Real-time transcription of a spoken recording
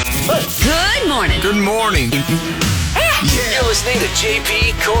Good morning. Good morning. You're listening to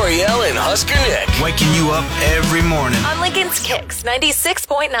JP, Coriel, and Husker Nick. Waking you up every morning. On Lincoln's Kicks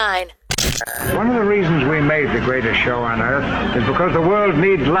 96.9. One of the reasons we made the greatest show on earth is because the world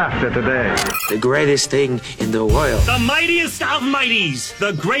needs laughter today. The greatest thing in the world. The mightiest of mighties.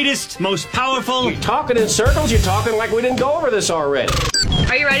 The greatest, most powerful. You're talking in circles. You're talking like we didn't go over this already.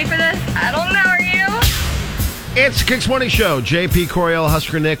 Are you ready for this? I don't know, are you? It's the Kicks Morning Show. JP, Coriel,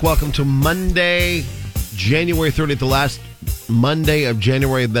 Husker Nick. Welcome to Monday, January 30th, the last Monday of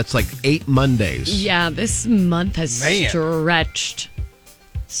January. That's like 8 Mondays. Yeah, this month has stretched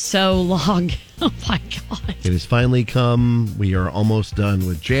so long. Oh, my God. It has finally come. We are almost done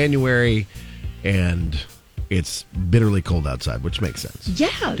with January, and it's bitterly cold outside, which makes sense.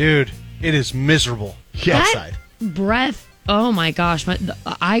 Yeah. Dude, it is miserable outside. Breath. Oh, my gosh.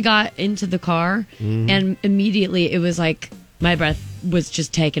 I got into the car, and immediately it was like my breath was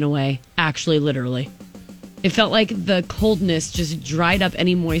just taken away, actually, literally. It felt like the coldness just dried up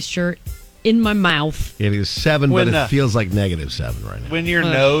any moisture in my mouth. It is 7, but it feels like -7 right now. When your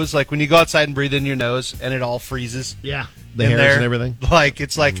nose, like when you go outside and breathe in your nose and it all freezes. Yeah. The hairs and everything. Like,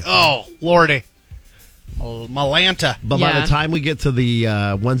 it's like, oh, Lordy. Oh, Malanta. But by the time we get to the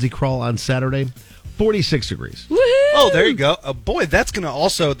onesie crawl on Saturday, 46 degrees. Woohoo! Oh, there you go. Boy, that's going to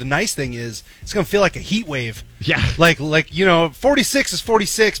also, the nice thing is, it's going to feel like a heat wave. Yeah. Like 46 is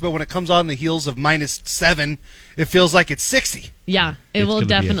 46, but when it comes on the heels of -7, it feels like it's 60. Yeah, it will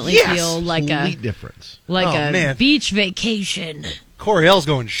definitely feel like a difference. Like beach vacation. Coriel's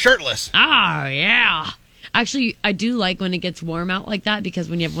going shirtless. Ah, yeah. Actually, I do like when it gets warm out like that because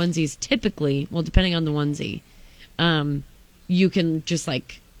when you have onesies, typically, well, depending on the onesie, you can just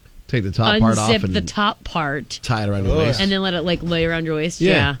like take the top part off unzip and the top part, tie it around your waist, and then let it like lay around your waist.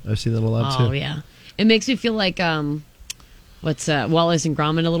 Yeah, I've seen that a lot too. Oh yeah, it makes me feel like what's Wallace and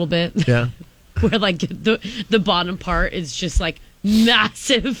Gromit a little bit. Yeah, where like the bottom part is just like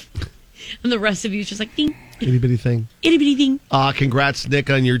massive, and the rest of you is just like ding, itty bitty thing. Itty bitty thing. Congrats, Nick,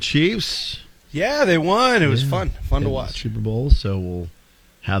 on your Chiefs. Yeah, they won. It was fun to watch. Super Bowl. So we'll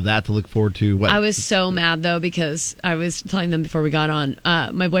have that to look forward to. I was so mad, though, because I was telling them before we got on,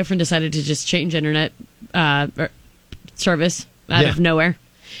 my boyfriend decided to just change internet service out of nowhere.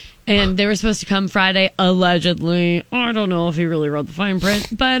 And they were supposed to come Friday, allegedly. I don't know if he really wrote the fine print,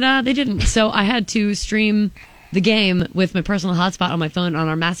 but they didn't. So I had to stream the game with my personal hotspot on my phone on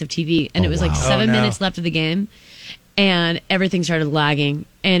our massive TV. And it was like 7 minutes left of the game. And everything started lagging.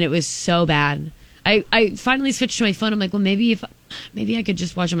 And it was so bad. I finally switched to my phone. I'm like, well, maybe I could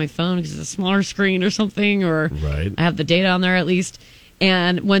just watch on my phone because it's a smaller screen or something, or I have the data on there at least.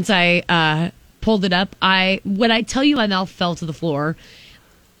 And once I pulled it up, when I tell you my mouth fell to the floor,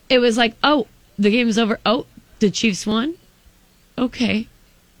 it was like, oh, the game is over. Oh, the Chiefs won? Okay.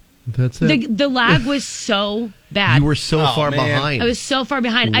 That's it. The lag was so bad. You were so far behind. I was so far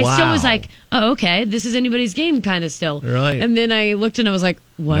behind. Wow. I still was like, oh, okay, this is anybody's game kind of still. Right. And then I looked and I was like,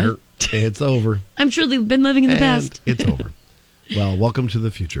 what? It's over. I'm truly been living in the past. It's over. Well, welcome to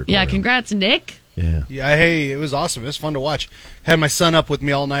the future. Yeah, congrats, Nick. Yeah. Yeah, hey, it was awesome. It was fun to watch. Had my son up with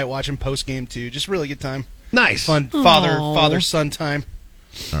me all night watching post-game, too. Just really good time. Nice. Fun father-son time.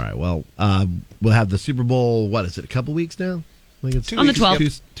 All right, well, we'll have the Super Bowl, what is it, a couple weeks now? I think it's on the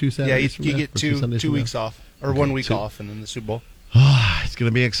 12th. Two Saturdays you get two weeks off, or 1 week off, and then the Super Bowl. It's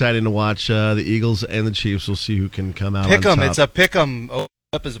going to be exciting to watch the Eagles and the Chiefs. We'll see who can come out on top. It's a pick 'em.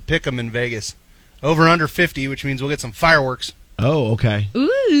 Up as a pick 'em in Vegas. Over under 50, which means we'll get some fireworks. Oh, okay.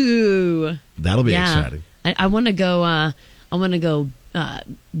 Ooh. That'll be exciting. I want to go. I want to go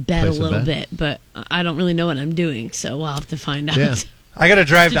bet a little bit, but I don't really know what I'm doing, so we'll have to find out. Yeah. I got to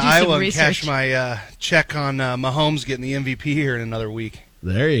drive to Iowa and cash my check on Mahomes getting the MVP here in another week.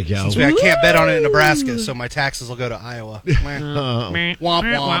 There you go. Since I can't bet on it in Nebraska, so my taxes will go to Iowa. Womp,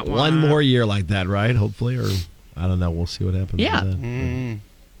 womp. One more year like that, right? Hopefully, or I don't know. We'll see what happens. Yeah. With that.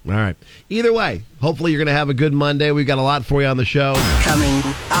 All right. Either way, hopefully you're going to have a good Monday. We've got a lot for you on the show. Coming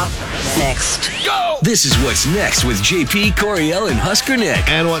up next. Go! This is What's Next with JP, Coriel, and Husker Nick.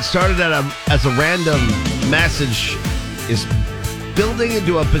 And what started as a random message is building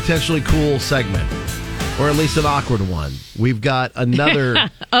into a potentially cool segment, or at least an awkward one. We've got another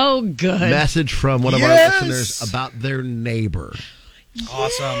good message from one of our listeners about their neighbor.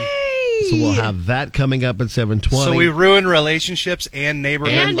 Awesome. So we'll have that coming up at 7:20. So we ruin relationships and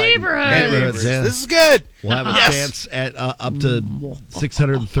neighborhoods. And neighborhoods. Yeah. This is good. We'll have a chance at up to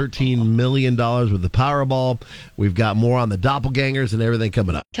 $613 million with the Powerball. We've got more on the doppelgangers and everything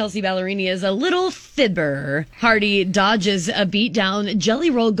coming up. Kelsey Ballerini is a little fibber. Hardy dodges a beatdown.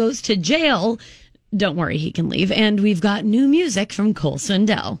 Jelly Roll goes to jail. Don't worry, he can leave. And we've got new music from Cole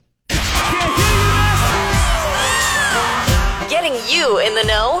Swindell. you in the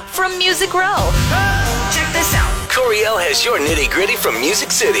know from Music Row. Check this out. Coriel has your nitty-gritty from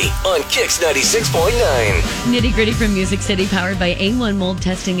Music City on Kix 96.9. Nitty Gritty from Music City, powered by A1 Mold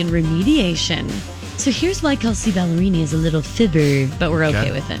Testing and Remediation. So here's why Kelsey Ballerini is a little fibber, but we're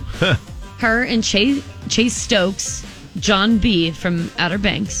okay with it. Her and Chase Stokes, John B. from Outer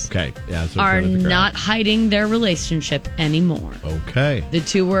Banks, are not hiding their relationship anymore. Okay. The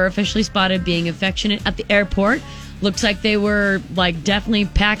two were officially spotted being affectionate at the airport. Looks like they were definitely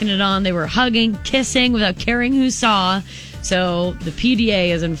packing it on. They were hugging, kissing without caring who saw. So the PDA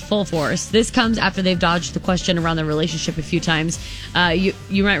is in full force. This comes after they've dodged the question around their relationship a few times.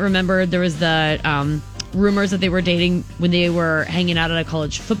 You might remember there was the rumors that they were dating when they were hanging out at a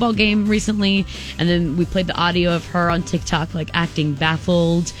college football game recently. And then we played the audio of her on TikTok, acting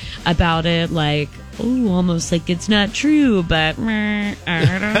baffled about it, almost like it's not true, but I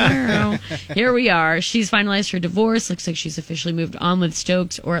don't know. Here we are. She's finalized her divorce. Looks like she's officially moved on with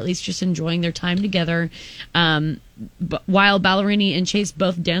Stokes, or at least just enjoying their time together. But while Ballerini and Chase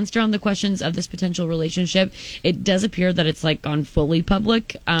both danced around the questions of this potential relationship, it does appear that it's gone fully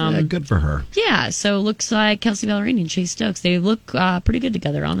public. Good for her. Yeah, so looks like Kelsey Ballerini and Chase Stokes, they look pretty good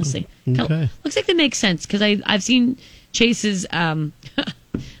together, honestly. Okay. Looks like they make sense, because I've seen Chase's...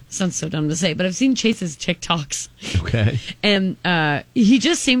 sounds so dumb to say, but I've seen Chase's TikToks. Okay. And he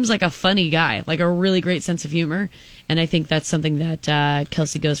just seems like a funny guy, a really great sense of humor. And I think that's something that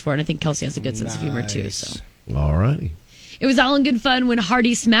Kelsey goes for. And I think Kelsey has a good sense of humor, too. So. All righty. It was all in good fun when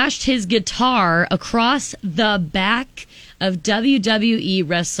Hardy smashed his guitar across the back of WWE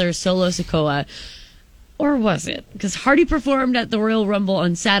wrestler Solo Sikoa. Or was it? Because Hardy performed at the Royal Rumble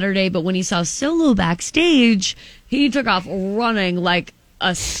on Saturday, but when he saw Solo backstage, he took off running like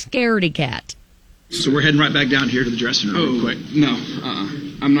a scaredy cat. So we're heading right back down here to the dressing room real quick. No,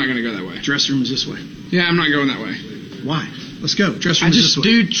 I'm not going to go that way. Dressing room is this way. Yeah, I'm not going that way. Why? Let's go. Dressing room is this way.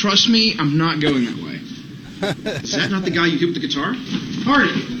 Dude, trust me, I'm not going that way. Is that not the guy you hit with the guitar?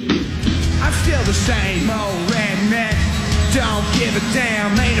 Hardy! I'm still the same old redneck. Don't give a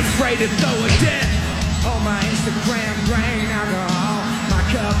damn, ain't afraid to throw a dent. On my Instagram, grain alcohol. My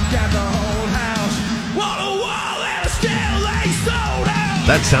cup got the whole house. Wall to wall and still they sold out.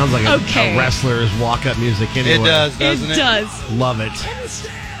 That sounds like a wrestler's walk-up music anyway. It does, doesn't it? It does. Love it.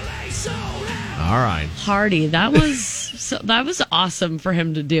 All right. Hardy, that was awesome for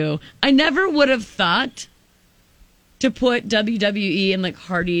him to do. I never would have thought to put WWE and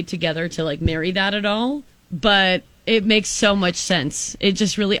Hardy together to marry that at all, but it makes so much sense. It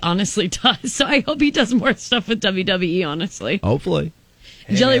just really honestly does. So I hope he does more stuff with WWE, honestly. Hopefully.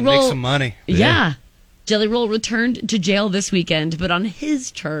 Hey, Jelly Roll, make some money. Yeah. Jelly Roll returned to jail this weekend, but on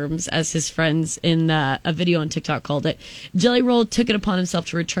his terms, as his friends in a video on TikTok called it. Jelly Roll took it upon himself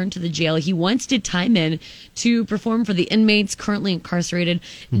to return to the jail. He once did time in to perform for the inmates currently incarcerated.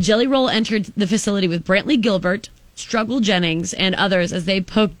 Jelly Roll entered the facility with Brantley Gilbert, Struggle Jennings, and others as they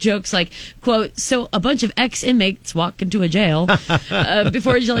poked jokes like, quote, so a bunch of ex-inmates walk into a jail.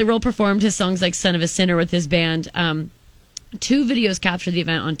 Before Jelly Roll performed his songs like Son of a Sinner with his band. Two videos captured the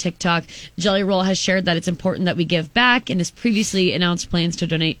event on TikTok. Jelly Roll has shared that it's important that we give back and has previously announced plans to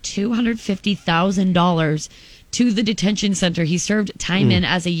donate $250,000 to the detention center. He served time in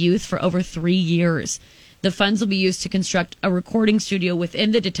as a youth for over 3 years. The funds will be used to construct a recording studio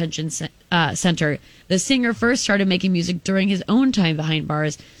within the detention center. The singer first started making music during his own time behind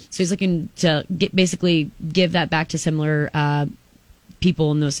bars, so he's looking to basically give that back to similar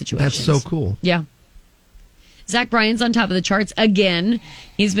people in those situations. That's so cool. Yeah. Zach Bryan's on top of the charts again.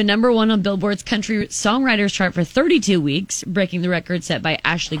 He's been number one on Billboard's Country Songwriters chart for 32 weeks, breaking the record set by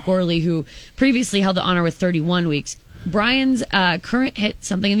Ashley Gorley, who previously held the honor with 31 weeks. Bryan's current hit,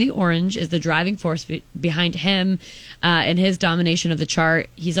 Something in the Orange, is the driving force behind him and his domination of the chart.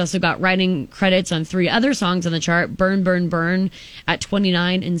 He's also got writing credits on 3 other songs on the chart, Burn, Burn, Burn at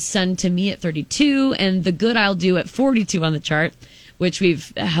 29 and Sun to Me at 32, and The Good I'll Do at 42 on the chart, which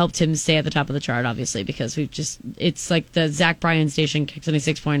we've helped him stay at the top of the chart, obviously, because it's like the Zach Bryan station, Kix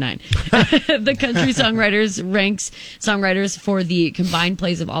 96.9. The Country Songwriters ranks songwriters for the combined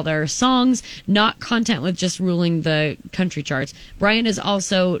plays of all their songs, not content with just ruling the country charts. Bryan is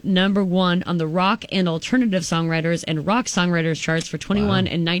also number one on the rock and alternative songwriters and rock songwriters charts for 21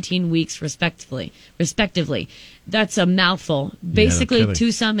 and 19 weeks, respectively. That's a mouthful. Basically,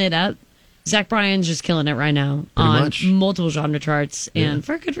 to sum it up, Zach Bryan's just killing it right now on multiple genre charts, and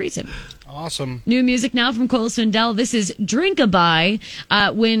for a good reason. Awesome. New music now from Cole Swindell. This is Drink-A-Bye.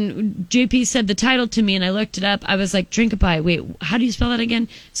 When JP said the title to me and I looked it up, I was like, Drink-A-Bye. Wait, how do you spell that again?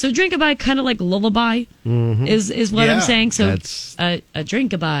 So Drink-A-Bye, kind of like lullaby, is what I'm saying. So a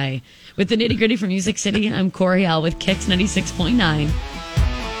Drink-A-Bye. With the nitty gritty from Music City, I'm Coriel with Kicks 96.9.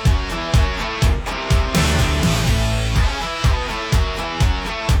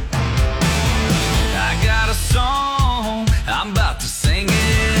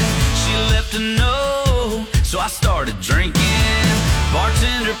 So I started drinking.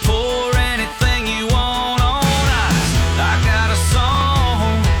 Bartender, pour anything you want on ice. I got a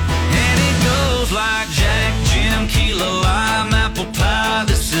song, and it goes like Jack, Jim, Key Lime, apple pie.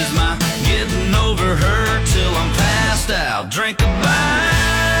 This is my getting over her till I'm passed out. Drink a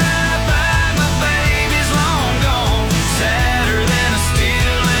bye, bye, my baby's long gone. Sadder than a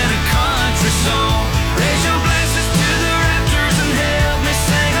steel in a country song. Raise your glasses to the Raptors and help me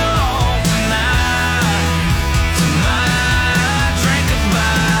sing along tonight. Tonight, drink a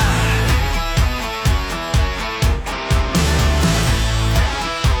bye.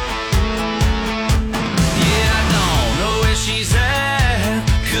 Yeah, I don't know where she's at.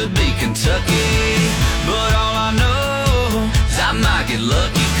 Could be Kentucky, but all I know is I might get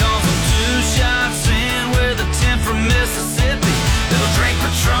lucky. Come from 2 shots in with a 10 from Mississippi. They'll drink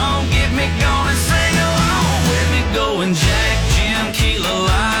Patron, get me going and sing along with me. Going Jack, Jim, Key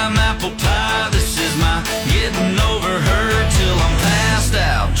Lime, apple pie. This is my getting over her till I'm passed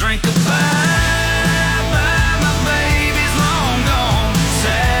out. Drink a bye, bye, my baby's long gone.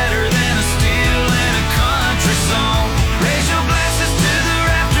 Sadder than a steel in a country song. Raise your glasses to the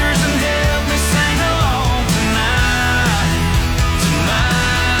Raptors and help me sing along tonight.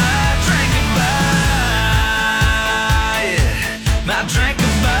 Tonight, drink a bye, yeah, my drink a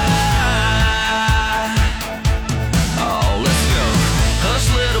bye. Oh, let's go. Hush,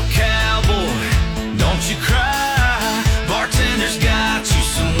 little cowboy, don't you cry. Bartender's got you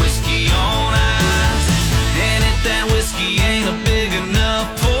some whiskey on ice. And if that whiskey ain't a big enough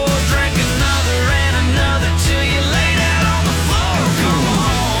pour, drink another and another till you laid out on the floor. Come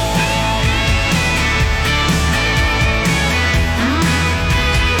on.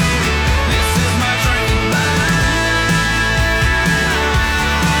 This is my drinking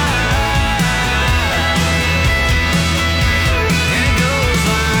and it goes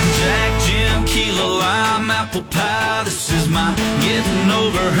like Jack, Jim, Key Lime, apple pie. This is my getting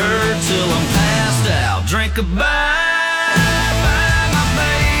over her till I'm passed out. Drink a bye, bye, my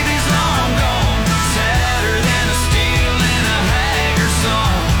baby's long gone. Sadder than a steel in a Haggard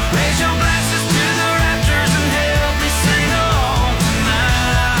song. Raise your glasses to the Raptors and help me sing along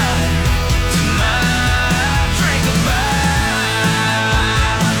tonight. Tonight, drink a bye.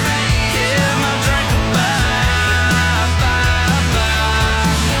 Yeah, my drink a bye, bye,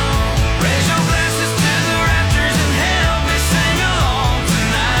 bye. Raise your glasses to the Raptors and help me sing along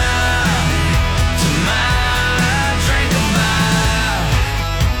tonight. Tonight, drink a bye.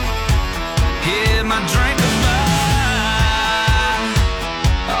 Yeah, my drink a bye.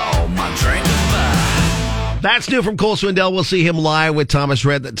 Oh, my drink a bye. That's new from Cole Swindell. We'll see him live with Thomas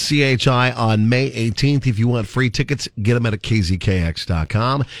Rhett at CHI on May 18th. If you want free tickets, get them at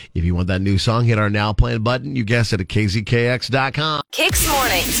KZKX.com. If you want that new song, hit our Now Playing button. You guessed it at KZKX.com. Kicks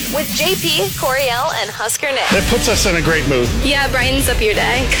Mornings with JP, Coriel, and Husker Nick. It puts us in a great mood. Yeah, brightens up your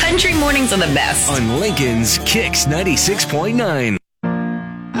day. Country mornings are the best. On Lincoln's Kicks 96.9.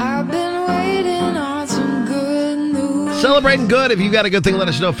 I've been waiting on some good news. Celebrating good. If you got a good thing, let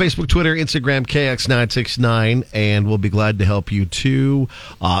us know. Facebook, Twitter, Instagram, KX969, and we'll be glad to help you too.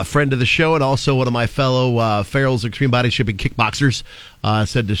 Friend of the show and also one of my fellow Farrell's Extreme Body Shipping kickboxers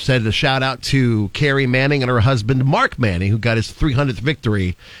said a shout out to Carrie Manning and her husband Mark Manning, who got his 300th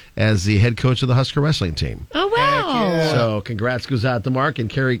victory as the head coach of the Husker wrestling team. Oh, wow. So congrats goes out to Mark, and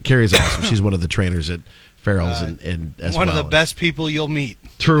Carrie's awesome. She's one of the trainers at Farrell's and as One well. of the best people you'll meet.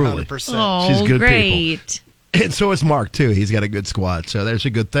 Truly. 100%. Oh, She's good great. people. And so is Mark, too. He's got a good squad. So there's a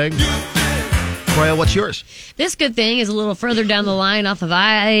good thing. Royal, what's yours? This good thing is a little further down the line off of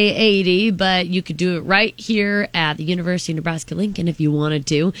I-80, but you could do it right here at the University of Nebraska-Lincoln if you wanted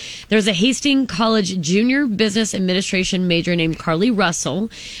to. There's a Hastings College junior business administration major named Carly Russell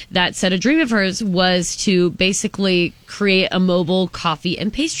that said a dream of hers was to basically create a mobile coffee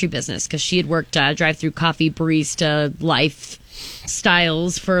and pastry business because she had worked drive-through coffee barista life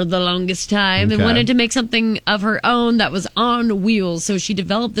styles for the longest time and Okay. wanted to make something of her own that was on wheels. So she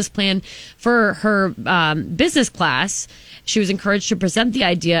developed this plan for her business class. She was encouraged to present the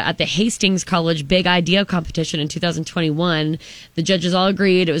idea at the Hastings College Big Idea Competition in 2021. The judges all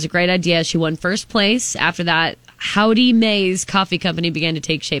agreed it was a great idea. She won first place. After that, Howdy May's coffee company began to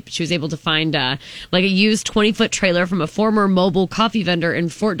take shape. She was able to find like a used 20-foot trailer from a former mobile coffee vendor in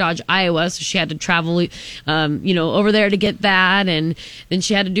Fort Dodge, Iowa. So she had to travel, over there to get that, and then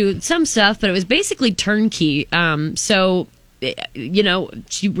she had to do some stuff, but it was basically turnkey. She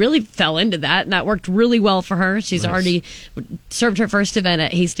really fell into that, and that worked really well for her. She's already served her first event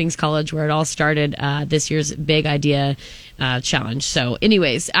at Hastings College, where it all started, this year's Big Idea Challenge. So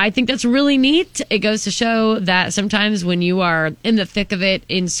anyways, I think that's really neat. It goes to show that sometimes when you are in the thick of it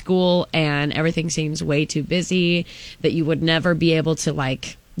in school and everything seems way too busy, that you would never be able to,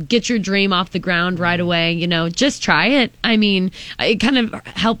 get your dream off the ground right away. Just try it. I mean, it kind of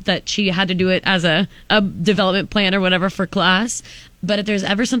helped that she had to do it as a development plan or whatever for class. But if there's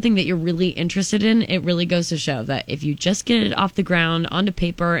ever something that you're really interested in, it really goes to show that if you just get it off the ground onto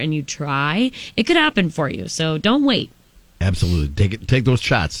paper and you try, it could happen for you. So don't wait. Absolutely. Take those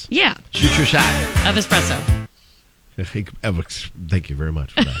shots. Yeah. Shoot your shot. Of espresso. Thank you very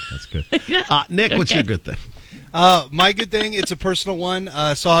much for that. That's good. Nick, what's your good thing? My good thing, it's a personal one.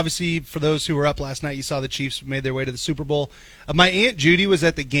 So obviously, for those who were up last night, you saw the Chiefs made their way to the Super Bowl. My Aunt Judy was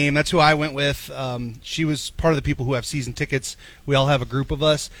at the game. That's who I went with. She was part of the people who have season tickets. We all have a group of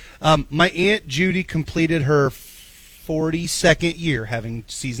us. My Aunt Judy completed her 42nd year having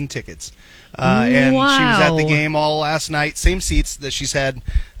season tickets. And Wow. she was at the game all last night. Same seats that she's had.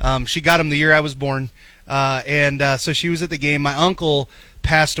 She got them the year I was born. So she was at the game. My uncle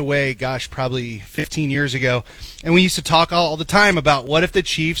passed away, probably 15 years ago. And we used to talk all the time about what if the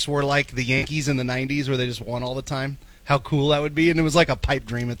Chiefs were like the Yankees in the 90s where they just won all the time. How cool that would be. And it was like a pipe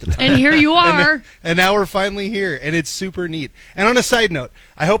dream at the time. And here you are. And now we're finally here, and it's super neat. And on a side note,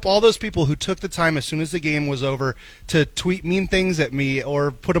 I hope all those people who took the time as soon as the game was over to tweet mean things at me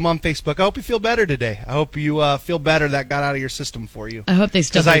or put them on Facebook, I hope you feel better today. I hope you feel better that got out of your system for you. I hope they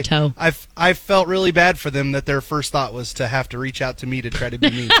stubbed their toe. I felt really bad for them that their first thought was to have to reach out to me to try to be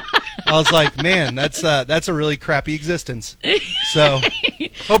mean. I was like, man, that's a really crappy existence. So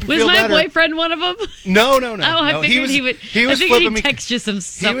hope you Was feel my better. boyfriend one of them? No. Oh, I figured he would. He was I figured flipping he'd me. text you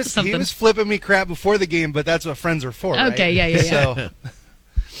something. He was flipping me crap before the game, but that's what friends are for, right? Okay, yeah. So,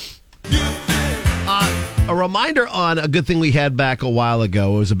 a reminder on a good thing we had back a while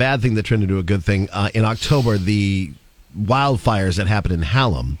ago. It was a bad thing that turned into a good thing. In October, the wildfires that happened in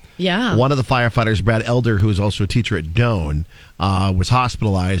Hallam. Yeah. One of the firefighters, Brad Elder, who is also a teacher at Doane, was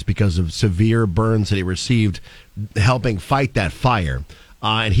hospitalized because of severe burns that he received helping fight that fire.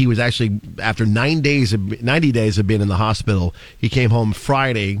 And he was actually, after 90 days of being in the hospital, he came home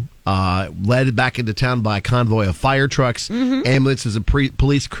Friday, led back into town by a convoy of fire trucks, ambulances, and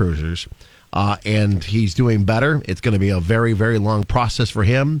police cruisers. And he's doing better. It's going to be a very, very long process for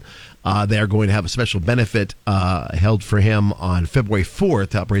him. They are going to have a special benefit held for him on February 4th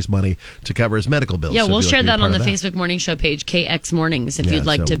to help raise money to cover his medical bills. Yeah, So we'll if you'd share like to be a that on part the of Facebook Morning Show page, KX Mornings, if Yeah, you'd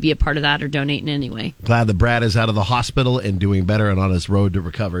like so- to be a part of that or donate in any way. Glad that Brad is out of the hospital and doing better and on his road to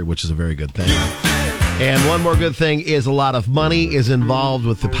recovery, which is a very good thing. And one more good thing is a lot of money is involved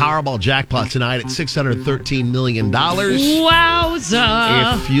with the Powerball jackpot tonight at $613 million.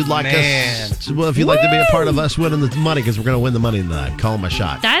 Wowza! If you'd like if you'd like to be a part of us winning the money, because we're going to win the money tonight, call my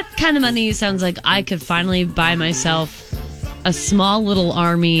shot. That kind of money sounds like I could finally buy myself a small little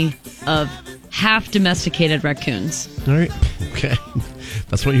army of half domesticated raccoons. All right. Okay.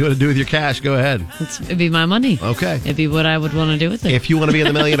 That's what you want to do with your cash. Go ahead. It'd be my money. Okay. It'd be what I would want to do with it. If you want to be in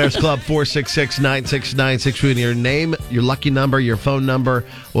the Millionaires Club, 466-9696 with your name, your lucky number, your phone number.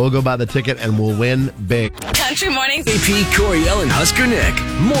 We'll go buy the ticket and we'll win big. Country Mornings. JP, Coriel, and Husker Nick.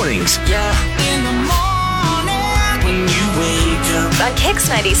 Mornings. Yeah, in the morning when you wake up. On Kix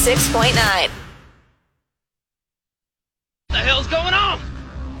 96.9. What the hell's going on?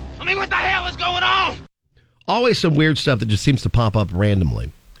 I mean, what the hell is going on? Always some weird stuff that just seems to pop up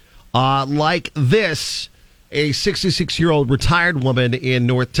randomly. Like this, a 66-year-old retired woman in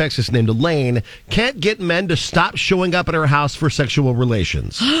North Texas named Elaine can't get men to stop showing up at her house for sexual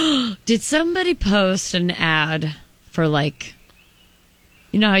relations. Did somebody post an ad for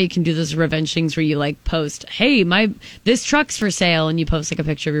you know how you can do those revenge things where you post, hey, this truck's for sale, and you post a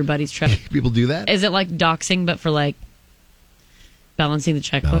picture of your buddy's truck? People do that? Is it like doxing, but for balancing the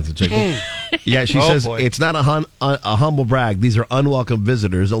checkbook. Yeah, she says it's not a humble brag. These are unwelcome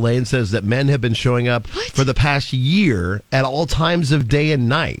visitors. Elaine says that men have been showing up for the past year at all times of day and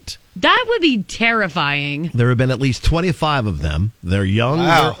night. That would be terrifying. There have been at least 25 of them. They're young,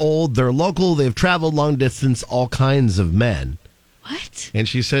 they're old, they're local, they've traveled long distance, all kinds of men. What? And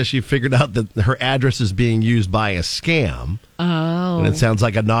she says she figured out that her address is being used by a scam. Oh. And it sounds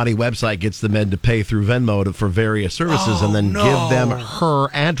like a naughty website gets the men to pay through Venmo for various services and then give them her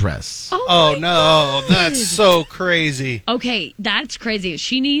address. Oh no, that's so crazy. Okay, that's crazy.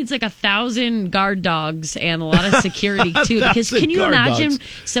 She needs like 1,000 guard dogs and a lot of security too. Because can you imagine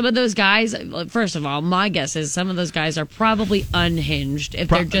some of those guys? First of all, my guess is some of those guys are probably unhinged if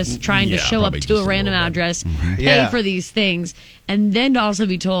they're just trying to show up to a random address, pay for these things, and then to also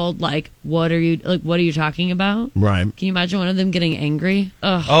be told like, what are you talking about? Right. Can you imagine one of them getting angry?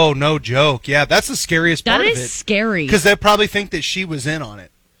 Ugh. Oh, no joke. Yeah, that's the scariest part of it. That is scary. Because they probably think that she was in on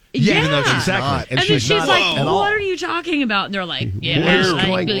it. Yeah, even though she's exactly. not. And then she's like, what are you talking about? And they're like,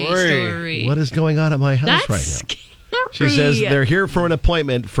 story. What is going on at my house right now? She says they're here for an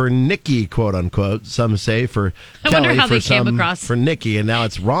appointment for Nikki, quote unquote. Some say for I Kelly, wonder how for they came across. for Nikki, and now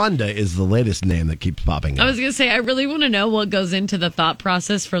it's Rhonda is the latest name that keeps popping up. I was going to say, I really want to know what goes into the thought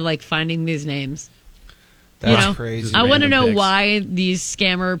process for like finding these names. That's crazy. I want to know why these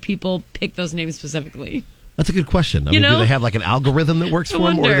scammer people pick those names specifically. That's a good question. I mean, do they have like an algorithm that works for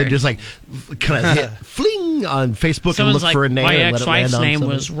them, or they just like kind of hit fling on Facebook and look for a name? My and let it land ex-wife's on name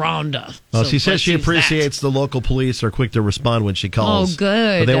something? was Rhonda. Well, so she says let's she use appreciates the local police are quick to respond when she calls. Oh,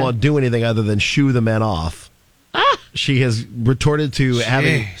 good. But they won't do anything other than shoo the men off. She has retorted to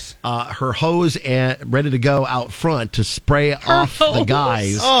having her hose ready to go out front to spray off the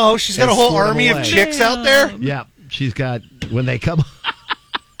guys. Oh, she's got a whole army of chicks out there? Yeah, she's got, when they come...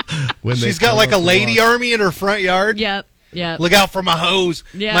 She's got like a lady army in her front yard? Yep. Look out for my hose.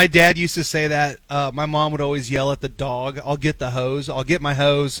 Yep. My dad used to say that. My mom would always yell at the dog, I'll get the hose. I'll get my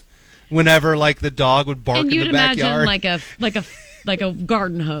hose whenever like the dog would bark in the backyard. And you'd imagine like a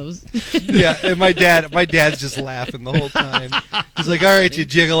garden hose. Yeah, and my dad's just laughing the whole time. He's like, all right, you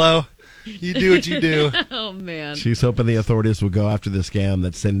gigolo. You do what you do. Oh, man. She's hoping the authorities will go after the scam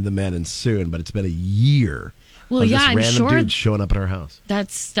that's sending the men in soon, but it's been a year. Well, of yeah, this I'm random sure dude showing up at her house.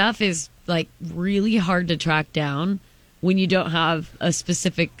 That stuff is like really hard to track down when you don't have a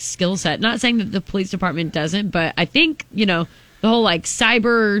specific skill set. Not saying that the police department doesn't, but I think, the whole like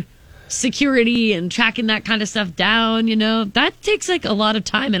cyber security and tracking that kind of stuff down, that takes like a lot of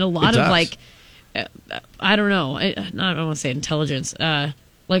time and a lot of like, I don't know. I don't want to say intelligence.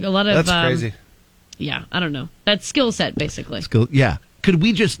 Like a lot of. That's crazy. Yeah, I don't know. That skill set, basically. Yeah. Could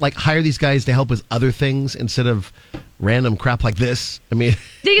we just like hire these guys to help with other things instead of random crap like this? I mean,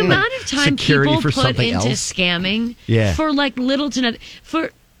 the amount of time people put into else? scamming for like little to nothing.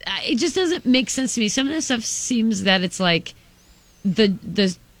 It just doesn't make sense to me. Some of this stuff seems that it's like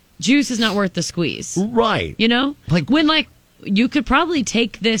the juice is not worth the squeeze, right? Like when like you could probably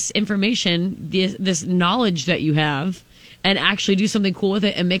take this information, this knowledge that you have, and actually do something cool with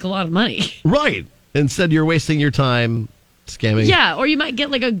it and make a lot of money, right? Instead, you're wasting your time scamming. Yeah, or you might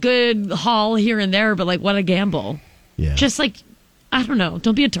get like a good haul here and there, but like what a gamble. Yeah. Just like, I don't know.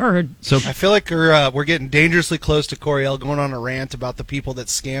 Don't be a turd. So I feel like we're getting dangerously close to Coriel going on a rant about the people that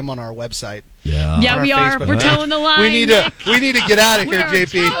scam on our website. Yeah, we are. We're towing the line. We need to get out of here,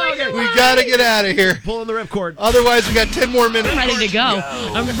 JP. We got to get out of here. Pulling the ripcord. Otherwise, we got 10 more minutes. I'm ready to go.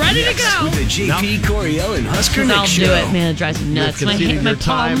 I'm ready to go. With the JP, Coriel, and Husker Nick I'll show. do it, man. It drives me nuts. My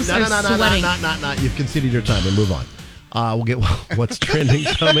palms are sweating. No. You've conceded your time and move on. We'll get what's trending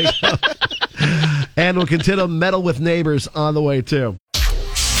coming up. And we'll continue Metal with Neighbors on the way, too.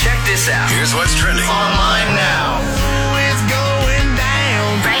 Check this out. Here's what's trending online now. It's going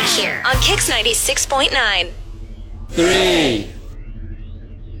down. Right here on Kix 96.9. 3.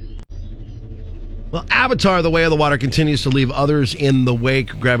 Well, Avatar, The Way of the Water, continues to leave others in the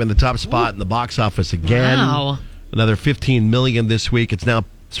wake, grabbing the top spot in the box office again. Wow. Another $15 million this week. It's now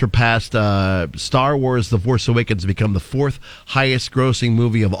surpassed Star Wars The Force Awakens to become the 4th highest grossing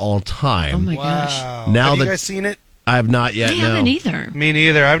movie of all time. Oh, my gosh. Have you guys seen it? I have not yet, I haven't either. Me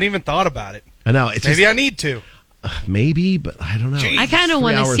neither. I haven't even thought about it. I know. It's Maybe I need to. Maybe, but I don't know. I kind of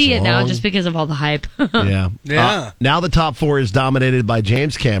want to see it now just because of all the hype. Yeah. Now the top 4 is dominated by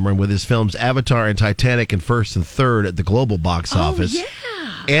James Cameron with his films Avatar and Titanic in first and third at the global box office. Yeah.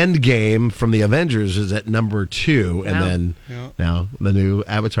 Endgame from the Avengers is at number 2, and then now the new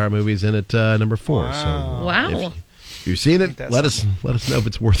Avatar movie's in at number 4. Wow. So Wow. if you've seen it, let us know if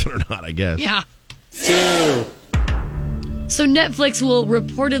it's worth it or not, I guess. Yeah. 2. So Netflix will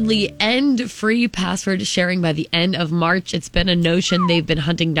reportedly end free password sharing by the end of March. It's been a notion they've been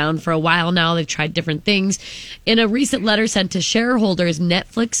hunting down for a while now. They've tried different things. In a recent letter sent to shareholders,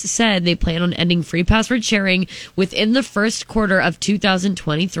 Netflix said they plan on ending free password sharing within the first quarter of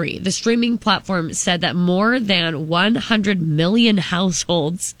 2023. The streaming platform said that more than 100 million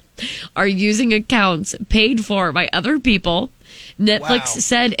households are using accounts paid for by other people. Netflix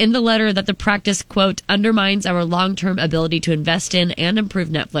said in the letter that the practice, quote, undermines our long-term ability to invest in and improve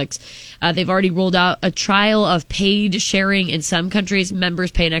Netflix. They've already rolled out a trial of paid sharing in some countries.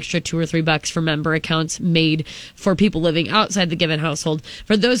 Members pay an extra $2 or $3 for member accounts made for people living outside the given household.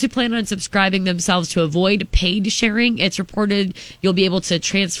 For those who plan on subscribing themselves to avoid paid sharing, it's reported you'll be able to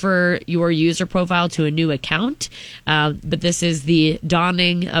transfer your user profile to a new account. But this is the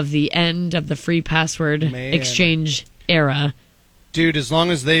dawning of the end of the free password exchange era. Dude, as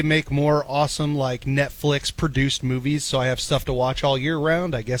long as they make more awesome, like, Netflix-produced movies so I have stuff to watch all year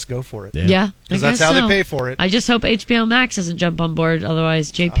round, I guess go for it. Yeah. Because that's how they pay for it. I just hope HBO Max doesn't jump on board.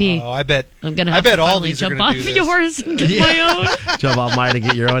 Otherwise, JP. Oh, I bet. I'm going to have to all finally these jump are gonna off do this. yours and get my own. Jump off mine to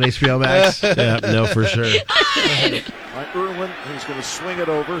get your own HBO Max. Yeah, no, for sure. Irwin, who's going to swing it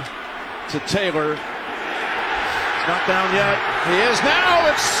over to Taylor. He's not down yet. He is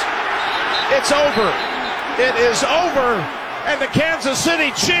now. It's over. It is over. And the Kansas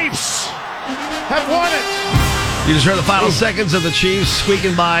City Chiefs have won it. You just heard the final seconds of the Chiefs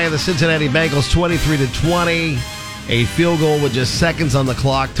squeaking by the Cincinnati Bengals 23-20. A field goal with just seconds on the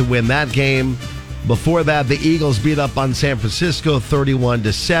clock to win that game. Before that, the Eagles beat up on San Francisco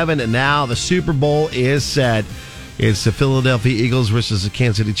 31-7. And now the Super Bowl is set. It's the Philadelphia Eagles versus the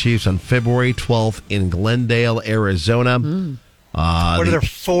Kansas City Chiefs on February 12th in Glendale, Arizona. What are there,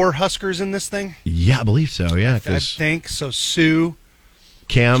 4 Huskers in this thing? Yeah, I believe so, yeah. I think so. Sue,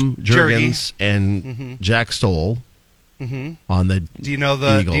 Cam Jurgens, and Jack Stoll on the Do you know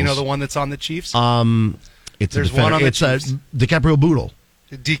the Eagles. Do you know the one that's on the Chiefs? There's one on the Chiefs. DiCaprio Boodle.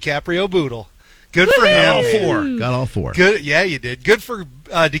 DiCaprio Boodle. Good for him. Got all 4. Good, yeah, you did. Good for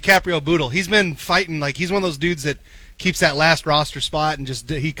DiCaprio Boodle. He's been fighting, like, he's one of those dudes that keeps that last roster spot and just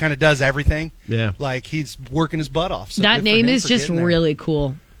he kind of does everything. Yeah, like he's working his butt off. So that name is just really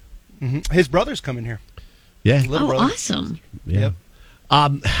cool. His brother's coming here. Yeah. Awesome. Yeah.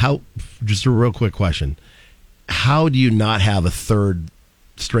 How? Just a real quick question: how do you not have a third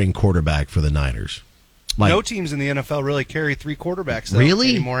string quarterback for the Niners? No teams in the NFL really carry 3 quarterbacks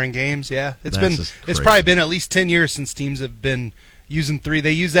anymore in games. Yeah, it's probably been at least 10 years since teams have been using 3.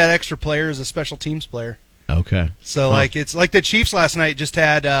 They use that extra player as a special teams player. Okay. So, like, it's like the Chiefs last night just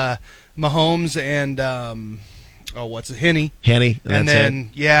had Mahomes and, Henne. And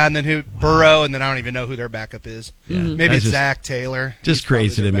then Burrow, and then I don't even know who their backup is. Yeah. Maybe it's Zach Taylor. Just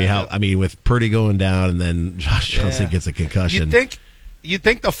crazy to me how, with Purdy going down and then Josh Johnson gets a concussion. You'd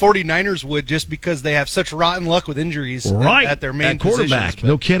think the 49ers would, just because they have such rotten luck with injuries at their main quarterback. positions.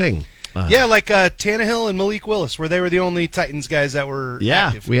 No kidding. Like Tannehill and Malik Willis, where they were the only Titans guys that were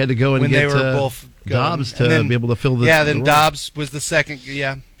active. We had to go and when get they were both Dobbs to be able to fill the then Dobbs was the second.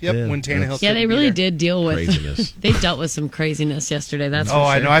 When Tannehill. Yeah, they really did deal with craziness. They dealt with some craziness yesterday. That's for sure.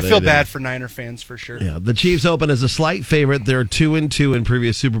 I know. I feel bad for Niner fans for sure. Yeah, the Chiefs open as a slight favorite. They're 2-2 in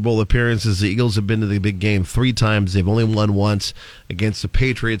previous Super Bowl appearances. The Eagles have been to the big game 3 times. They've only won once against the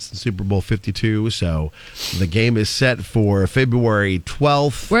Patriots in Super Bowl 52. So the game is set for February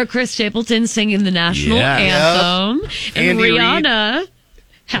 12th, where Chris Stapleton's singing the national anthem and Rihanna.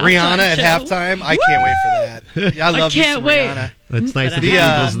 Rihanna at halftime. I can't wait for that. I love Rihanna. It's nice that the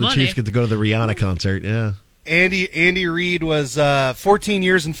Eagles and the Chiefs get to go to the Rihanna concert. Yeah. Andy Reid was 14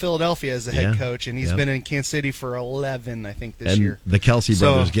 years in Philadelphia as a head coach, and he's been in Kansas City for 11, I think, this year. The Kelsey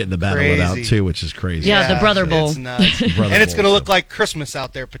brothers getting the battle it out, too, which is crazy. Yeah, the Brother Bowl. It's nuts. And it's going to look like Christmas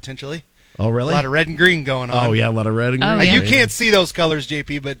out there, potentially. Oh, really? A lot of red and green going on. Oh, yeah, a lot of red and green. You can't see those colors,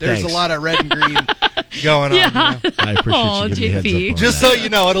 JP, but there's a lot of red and green going on. Yeah. I appreciate you giving me a heads up on just so you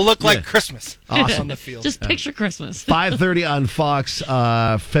know, it'll look like Christmas on the field. Just picture Christmas. 5:30 on Fox,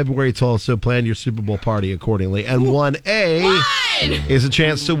 February 12th, so plan your Super Bowl party accordingly. And 1A is a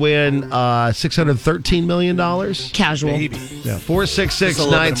chance to win $613 million. Casual. Baby. Yeah,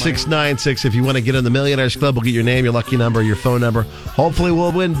 466-9696. If you want to get in the Millionaires Club, we'll get your name, your lucky number, your phone number. Hopefully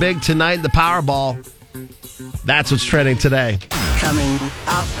we'll win big tonight in the Powerball. That's what's trending today. Coming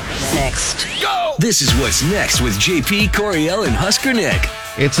up next. Go! This is what's next with JP, Coriel, and Husker Nick.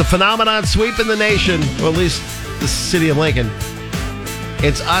 It's a phenomenon sweeping the nation, or at least the city of Lincoln.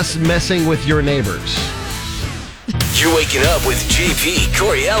 It's us messing with your neighbors. You're waking up with JP,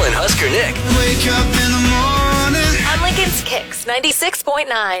 Coriel, and Husker Nick. Wake up in the morning. On Lincoln's Kicks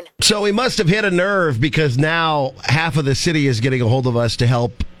 96.9. So we must have hit a nerve because now half of the city is getting a hold of us to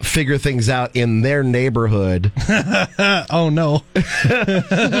help figure things out in their neighborhood. Oh, no.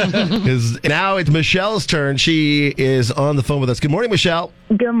 Because now it's Michelle's turn. She is on the phone with us. Good morning, Michelle.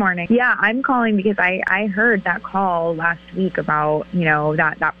 Good morning. Yeah, I'm calling because I heard that call last week about,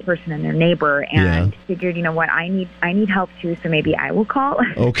 that person and their neighbor and figured, you know what, I need help too, so maybe I will call.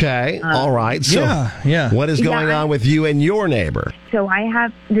 Okay. All right. So yeah. What is going on with you and your neighbor? So I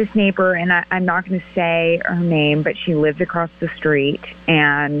have this neighbor, and I'm not going to say her name, but she lives across the street,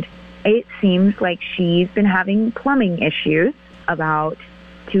 and it seems like she's been having plumbing issues about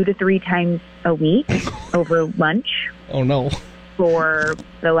 2 to 3 times a week over lunch. Oh, no. For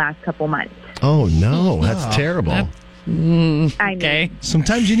the last couple months. Oh, no. That's terrible. Okay.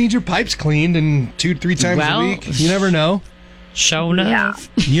 Sometimes you need your pipes cleaned, and 2 to 3 times a week. You never know. Show enough.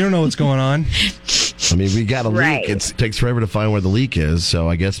 You don't know what's going on. I mean, we got a leak. It takes forever to find where the leak is, so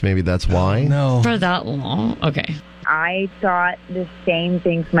I guess maybe that's why. No. For that long? Okay. I thought the same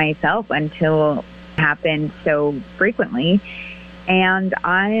things myself until it happened so frequently. And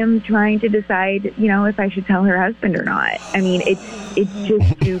I am trying to decide, if I should tell her husband or not. I mean, it's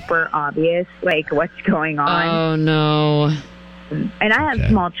just super obvious, like, what's going on. Oh, no. And I have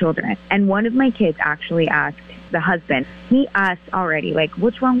small children. And one of my kids actually asked the husband, he asked already, like,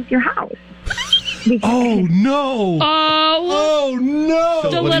 what's wrong with your house? Oh, no. Oh, no.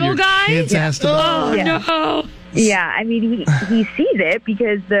 The little guy? Kids asked about no. Yeah, I mean, he sees it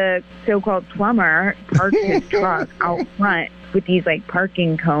because the so-called plumber parked his truck out front with these, like,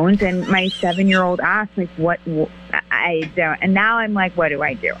 parking cones, and my 7-year-old asked, like, what I don't, and now I'm like, what do?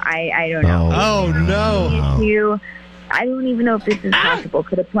 I don't know. Oh, no. I don't even know if this is possible.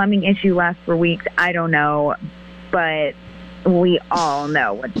 Could a plumbing issue last for weeks? I don't know, but we all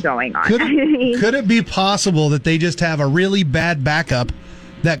know what's going on. Could it be possible that they just have a really bad backup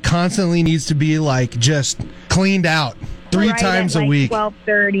that constantly needs to be, like, just cleaned out 3 times a week?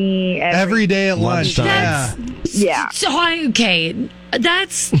 12:30 every day at lunch. Yeah. So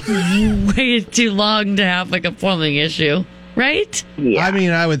that's way too long to have like a plumbing issue, right? Yeah. I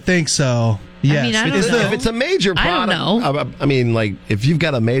mean, I would think so. Yes. I mean, I don't know. If it's a major problem, I don't know. I mean, like, if you've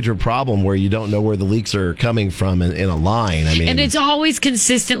got a major problem where you don't know where the leaks are coming from in a line, I mean. And it's always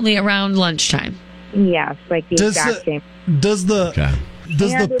consistently around lunchtime. Yes, like the exact same. Does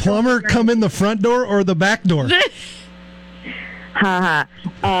the plumber come in the front door or the back door? Haha.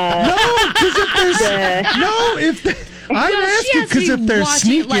 No, because I'm asking because if they're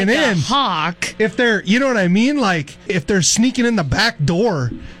sneaking like in, a hawk. If they're, you know what I mean, like if they're sneaking in the back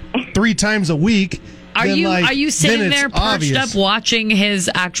door 3 times a week. Are you sitting there perched up watching his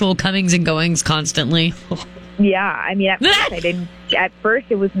actual comings and goings constantly? Yeah, I mean, at first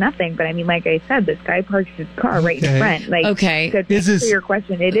it was nothing, but I mean, like I said, this guy parks his car right in front. Like, so to answer your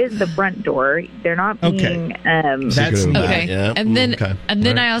question, it is the front door. They're not being. That's okay. Yeah. And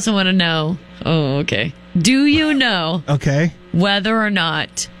then I also want to know. Oh, okay. Do you know? Okay. Whether or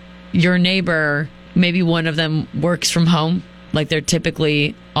not your neighbor, maybe one of them works from home, like they're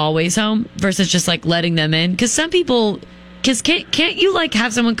typically always home, versus just like letting them in? Because some people, can't you like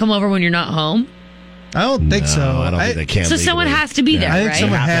have someone come over when you're not home? I don't think so. I don't think they can. So someone has to be there, I think right?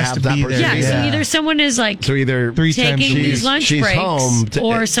 someone has to be there. Yeah, so either someone is like either 3 taking times these lunch she's breaks, home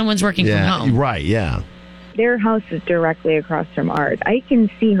or someone's working from home. Right, yeah. Their house is directly across from ours. I can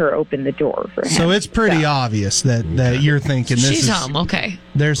see her open the door for him. So it's pretty obvious that you're thinking this She's is home. Okay.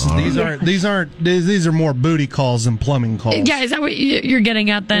 These are more booty calls than plumbing calls. Yeah, is that what you're getting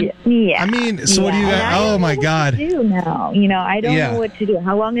at then? Yeah. I mean, so what do you got? Oh my God. What to do now? I don't know what to do.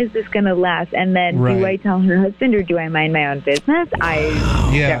 How long is this going to last? And then do I tell her husband or do I mind my own business? I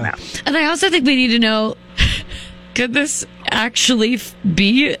don't know. And I also think we need to know, could this actually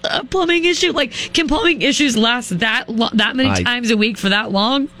be a plumbing issue? Like, can plumbing issues last that many times a week for that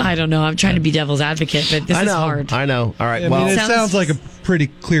long? I don't know. I'm trying to be devil's advocate, but this is hard. I know. All right. I mean, it sounds like a pretty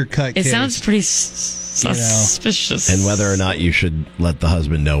clear-cut case. It sounds pretty suspicious. And whether or not you should let the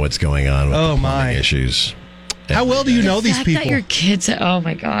husband know what's going on with the plumbing issues. How well do you know these people? That your kids, oh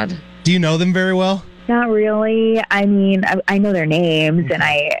my God. Do you know them very well? Not really. I mean, I know their names and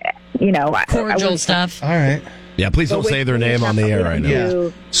cordial stuff. All right. Yeah, please don't say their name on the air right now.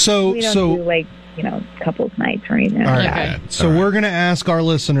 Yeah. So we don't do like couples nights or anything. All right. So we're going to ask our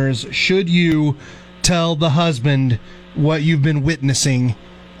listeners: should you tell the husband what you've been witnessing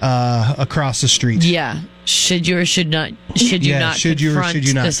across the street? Yeah. Should you or should not? Should you not confront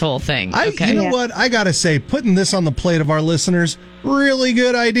this whole thing? You know what? I got to say, putting this on the plate of our listeners, really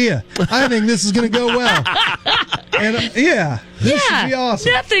good idea. I think this is going to go well. This should be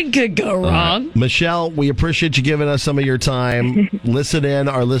awesome. Nothing could go wrong. Michelle, we appreciate you giving us some of your time. Listen in.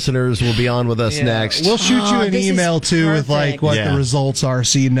 Our listeners will be on with us next. We'll shoot you an email too with like what Yeah. the results are,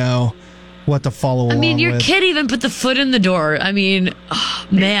 so you know what to follow along I mean, your with. kid even put the foot in the door. I mean, oh,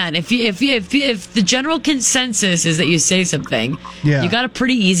 man, if the general consensus is that you say something, Yeah. you got it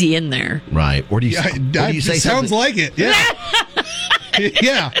pretty easy in there. Right. Or do you, or do you say sounds something? like it. Yeah.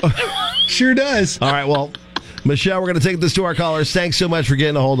 Yeah. Sure does. All right. Well, Michelle, we're going to take this to our callers. Thanks so much for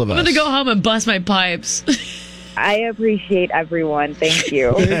getting a hold of us. I'm going to go home and bust my pipes. I appreciate everyone. Thank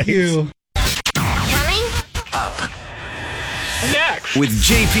you. Thank you. Next. With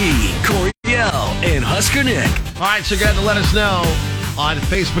JP, Coriel, and Husker Nick. All right, so you got to let us know on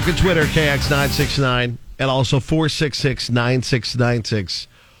Facebook and Twitter, KX969, and also 466-9696.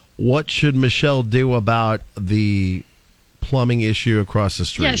 What should Michelle do about the plumbing issue across the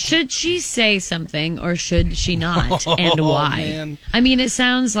street? Yeah, should she say something or should she not, and Oh, why? man. I mean, it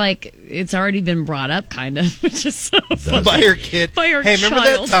sounds like it's already been brought up, kind of, which is so funny. By your kid. By your hey, remember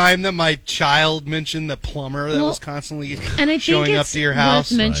child. that time that my child mentioned the plumber that Well, was constantly And I think showing up it's to your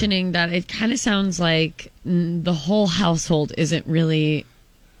house? worth mentioning that it kind of sounds like the whole household isn't really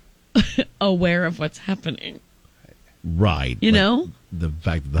aware of what's happening. Right. You know? The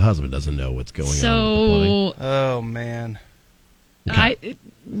fact that the husband doesn't know what's going on with the plumbing. So, Oh, man.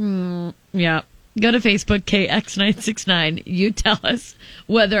 yeah. Go to Facebook, KX969. You tell us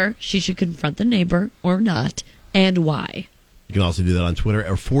whether she should confront the neighbor or not, and why. You can also do that on Twitter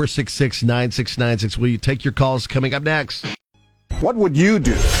at 466-9696. Will you take your calls coming up next? What would you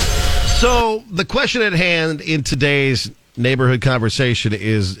do? So the question at hand in today's neighborhood conversation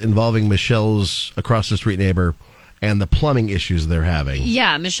is involving Michelle's across-the-street neighbor and the plumbing issues they're having.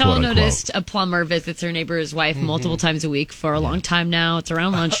 Yeah, Michelle quote, unquote. noticed a plumber visits her neighbor's wife multiple times a week for a long time now. It's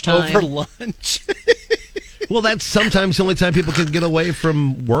around lunchtime. Over lunch. Well, that's sometimes the only time people can get away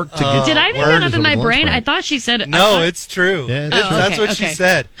from work to get. Did I make that up in my brain? I thought she said. No, it's true. Yeah, it's Oh, true. That's what okay. she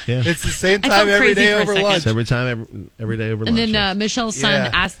said. Yeah. It's the same I time felt every crazy day for a over second. lunch. It's every time, every day over And lunch. then Michelle's son Yeah.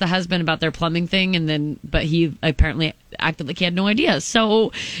 asked the husband about their plumbing thing, but he apparently acted like he had no idea.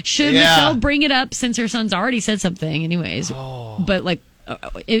 So should Yeah. Michelle bring it up since her son's already said something, anyways? But like,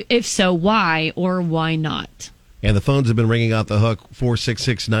 if so, why or why not? And the phones have been ringing out the hook,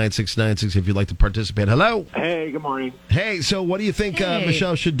 466-9696, if you'd like to participate. Hello? Hey, good morning. Hey, so what do you think Hey.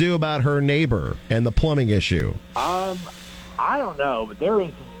 Michelle should do about her neighbor and the plumbing issue? I don't know, but there is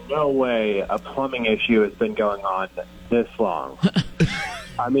no way a plumbing issue has been going on this long.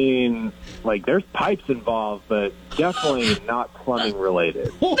 I mean, like, there's pipes involved, but definitely not plumbing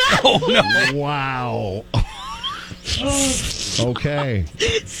related. Wow. Okay.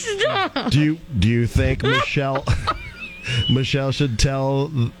 Stop. Do you think Michelle should tell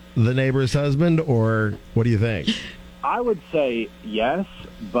the neighbor's husband, or what do you think? I would say yes,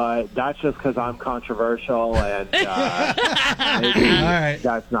 but that's just because I'm controversial, and maybe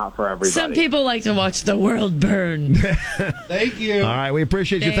that's not for everybody. Some people like to watch the world burn. Thank you. All right, we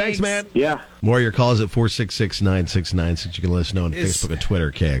appreciate you. Thanks, man. Yeah. More of your calls at 466-9696. You can let us know on Facebook and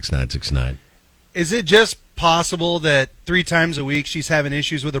Twitter, KX969. Is it just possible that 3 times a week she's having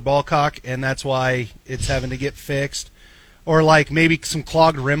issues with her ball cock, and that's why it's having to get fixed? Or like maybe some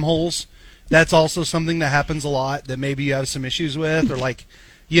clogged rim holes? That's also something that happens a lot that maybe you have some issues with, or like,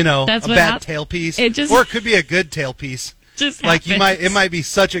 you know, That's a what bad hap- tailpiece. it just- Or it could be a good tailpiece. Just Like happens. it might be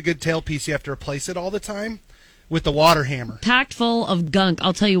such a good tailpiece you have to replace it all the time with the water hammer. Packed full of gunk.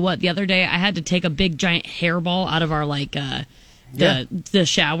 I'll tell you what. The other day, I had to take a big giant hairball out of our the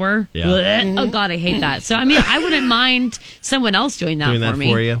shower. Yeah. Blech. Oh God, I hate that. So I mean, I wouldn't mind someone else doing that, Doing for that me.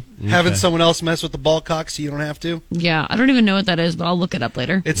 for you? Having Okay. someone else mess with the ball cock so you don't have to. Yeah, I don't even know what that is, but I'll look it up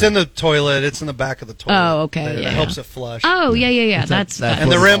later. It's in the toilet. It's in the back of the toilet. Oh, okay, That yeah, helps yeah. it flush. Oh yeah. That's and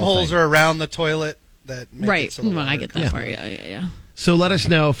the rim holes are around the toilet. That make right. It so the Well, I water get that part. Yeah. So let us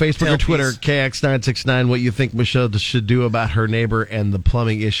know, Facebook or Tailpiece. Twitter, KX969, what you think Michelle should do about her neighbor and the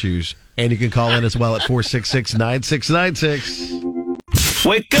plumbing issues. And you can call in as well at 466-9696.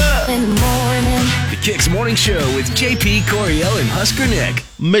 Wake up! In the morning. The Kicks Morning Show with JP, Coriel, and Husker Nick.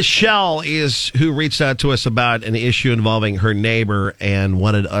 Michelle is who reached out to us about an issue involving her neighbor and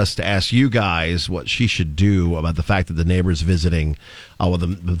wanted us to ask you guys what she should do about the fact that the neighbor's visiting,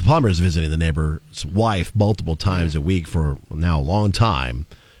 the plumber's visiting the neighbor's wife multiple times a week for now a long time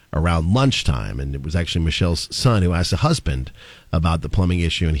around lunchtime. And it was actually Michelle's son who asked the husband about the plumbing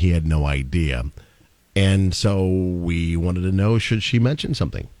issue, and he had no idea. And so we wanted to know, should she mention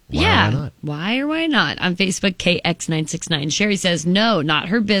something? Why or why not? Why or why not? On Facebook, KX969. Sherry says, no, not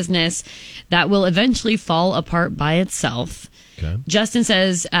her business. That will eventually fall apart by itself. Okay. Justin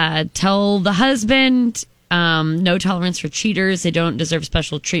says, tell the husband no tolerance for cheaters. They don't deserve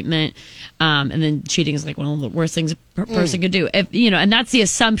special treatment. And then cheating is like one of the worst things a person could do. If, and that's the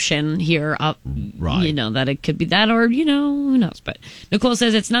assumption here. Right. That it could be that, or, who knows. But Nicole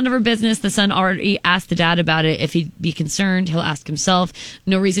says it's none of her business. The son already asked the dad about it. If he'd be concerned, he'll ask himself.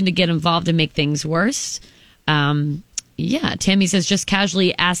 No reason to get involved and make things worse. Yeah, Tammy says just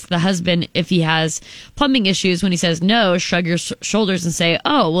casually ask the husband if he has plumbing issues. When he says no, shrug your shoulders and say,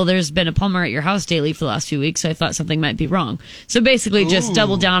 oh, well, there's been a plumber at your house daily for the last few weeks, so I thought something might be wrong. So basically just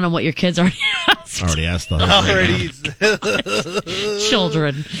double down on what your kids already asked. Already asked the husband. Already.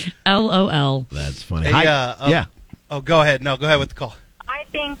 Children. LOL. That's funny. Hey, yeah. Oh, go ahead. No, go ahead with the call. I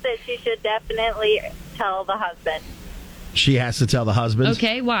think that she should definitely tell the husband. She has to tell the husband?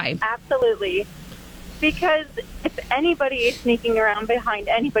 Okay, why? Absolutely. Because if anybody is sneaking around behind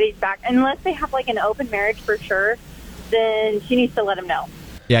anybody's back, unless they have like an open marriage for sure, then she needs to let him know.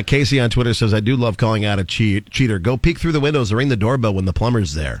 Yeah, Casey on Twitter says, I do love calling out a cheater. Go peek through the windows or ring the doorbell when the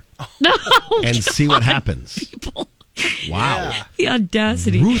plumber's there. No. And see what happens. People. Wow. Yeah. The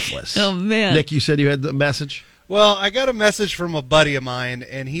audacity. Ruthless. Oh, man. Nick, you said you had the message? Well, I got a message from a buddy of mine,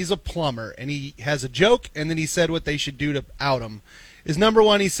 and he's a plumber, and he has a joke, and then he said what they should do to out him. Is number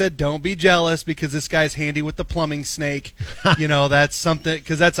one, he said, don't be jealous because this guy's handy with the plumbing snake. That's something,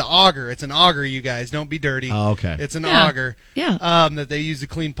 because that's an auger. It's an auger, you guys. Don't be dirty. Oh, okay. It's an auger that they use to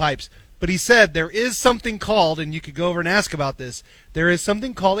clean pipes. But he said there is something called, and you could go over and ask about this, there is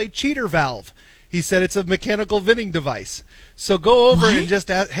something called a cheater valve. He said it's a mechanical venting device. So go over and just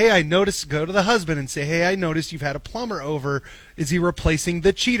ask, hey, I noticed, go to the husband and say, hey, I noticed you've had a plumber over. Is he replacing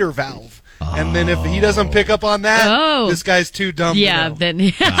the cheater valve? And then if he doesn't pick up on that, this guy's too dumb to know.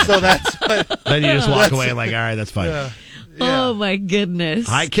 Then So that's what... Then you just walk away like, all right, that's fine. Yeah. Oh, my goodness.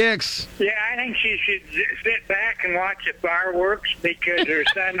 High kicks. Yeah, I think she should sit back and watch the fireworks because her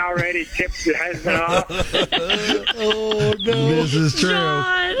son already tipped the husband off. Oh, no. This is true.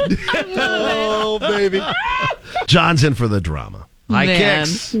 John, oh, baby. John's in for the drama. High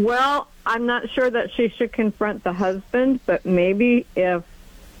kicks. Well, I'm not sure that she should confront the husband, but maybe if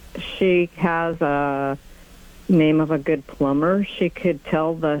she has a name of a good plumber, she could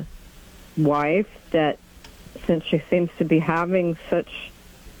tell the wife that since she seems to be having such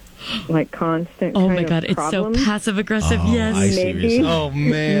constant oh kind my of God, problems, it's so passive aggressive. Yes. Maybe, oh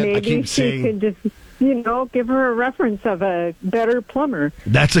man, maybe I keep she seeing... could just give her a reference of a better plumber.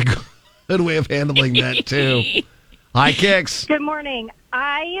 That's a good way of handling that too. High kicks. Good morning.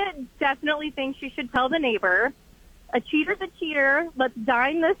 I definitely think she should tell the neighbor, a cheater's a cheater. Let's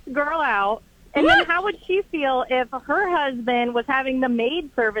dine this girl out. And then how would she feel if her husband was having the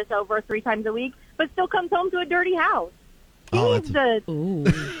maid service over 3 times a week, but still comes home to a dirty house? She needs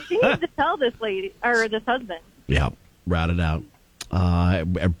to tell this lady or this husband. Yeah, route it out.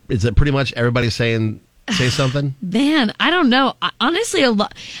 Is it pretty much everybody say something? Man, I don't know. Honestly, a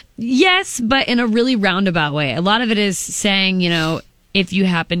lot. Yes, but in a really roundabout way. A lot of it is saying, if you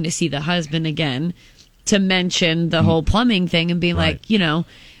happen to see the husband again, to mention the whole plumbing thing and be like,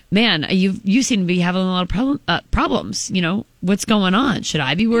 man, you seem to be having a lot of problems. What's going on? Should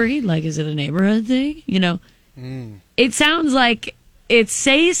I be worried? Is it a neighborhood thing? It sounds like it's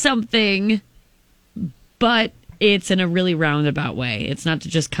say something, but it's in a really roundabout way. It's not to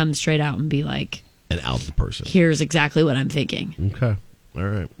just come straight out and be like, and out the person. Here's exactly what I'm thinking. Okay. All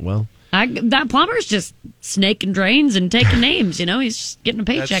right. Well, that plumber's just snaking drains and taking names. He's just getting a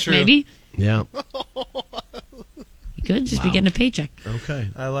paycheck, maybe. Yeah. He could just be getting a paycheck. Okay.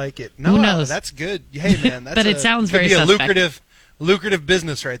 I like it. No, who knows? That's good. Hey, man, that's but it sounds very could be suspect. a lucrative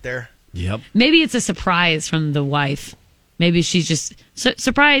business right there. Yep. Maybe it's a surprise from the wife. Maybe she's just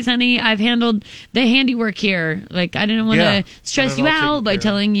surprise, honey. I've handled the handiwork here. I didn't want to stress you out by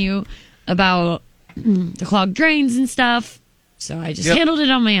telling you about the clogged drains and stuff. So I just handled it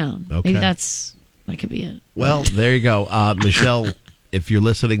on my own. Okay. Maybe that could be it. Well, there you go, Michelle. If you're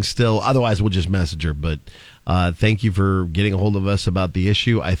listening still, otherwise we'll just message her. But thank you for getting a hold of us about the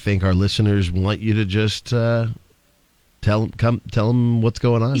issue. I think our listeners want you to just tell them what's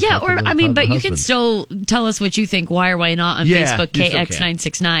going on. Yeah, but you can still tell us what you think. Why or why not on Facebook,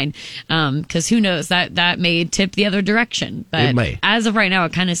 KX969. Because who knows, that may tip the other direction. But it may. As of right now,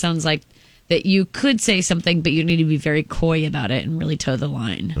 it kind of sounds like that you could say something, but you need to be very coy about it and really toe the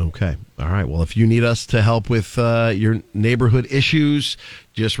line. Okay. All right. Well, if you need us to help with your neighborhood issues,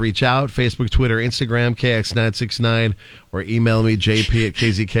 just reach out. Facebook, Twitter, Instagram, KX969, or email me,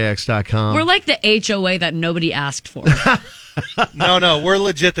 jp@kzkx.com. We're like the HOA that nobody asked for. No, we're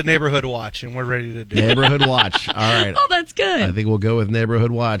legit the Neighborhood Watch, and we're ready to do it. Neighborhood Watch. All right. Oh, that's good. I think we'll go with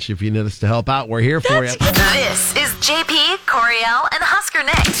Neighborhood Watch. If you need us to help out, we're here for you. This is JP, Coriel, and Husker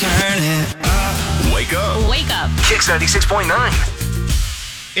Nick. Turn it up. Wake up. Wake up. Kicks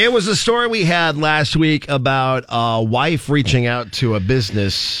 96.9. It was a story we had last week about a wife reaching out to a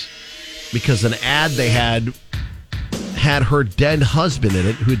business because an ad they had her dead husband in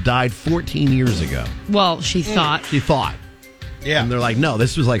it who died 14 years ago. Well, she thought. She thought. Yeah. And they're like, no,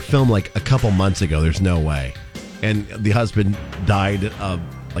 this was like filmed like a couple months ago. There's no way. And the husband died of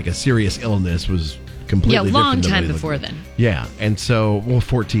like a serious illness, was completely different. Yeah, long than what time he before looked. then. Yeah. And so,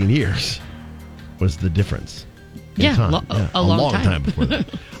 14 years was the difference. in Yeah, time. a long time. before that.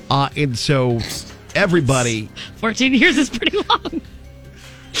 And so everybody... 14 years is pretty long.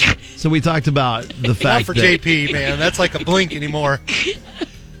 So we talked about the Not fact for that... JP, man. That's like a blink anymore.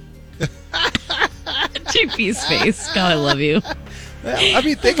 JP's face. God, I love you. Well, I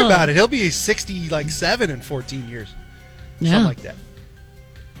mean, think about it. He'll be 67 in 14 years. Yeah. Something like that.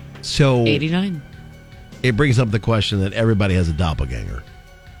 So 89. It brings up the question that everybody has a doppelganger.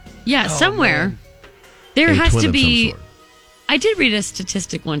 Yeah, somewhere man. there A has twin to of be. some sort. I did read a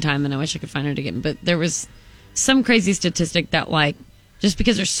statistic one time, and I wish I could find it again. But there was some crazy statistic that, like, just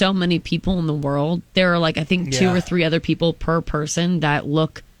because there's so many people in the world, there are like I think 2 Yeah. or 3 other people per person that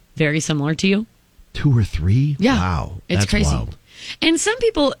look very similar to you. 2 or 3? Yeah. Wow. It's That's crazy. wild. And some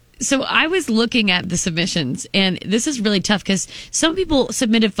people, so I was looking at the submissions, and this is really tough because some people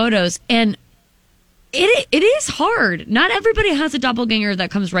submitted photos, and it is hard. Not everybody has a doppelganger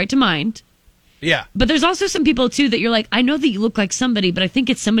that comes right to mind. Yeah. But there's also some people, too, that you're like, I know that you look like somebody, but I think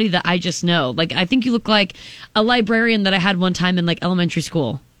it's somebody that I just know. Like, I think you look like a librarian that I had one time in, like, elementary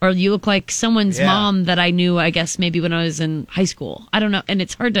school. Or you look like someone's Yeah. mom that I knew, I guess, maybe when I was in high school. I don't know. And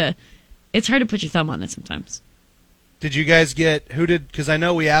it's hard to put your thumb on it sometimes. Did you guys because I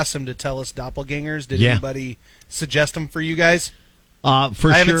know we asked them to tell us doppelgangers. Did Yeah. anybody suggest them for you guys? For I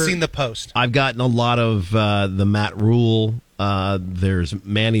sure. haven't seen the post. I've gotten a lot of the Matt Rule. There's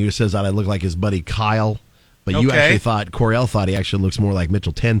Manny who says that I look like his buddy Kyle. But you Okay. actually thought, Coriel thought he actually looks more like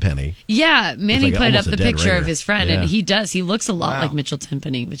Mitchell Tenpenny. Yeah, Manny like put up almost a the dead picture ringer. of his friend, Yeah. and he does. He looks a lot Wow. like Mitchell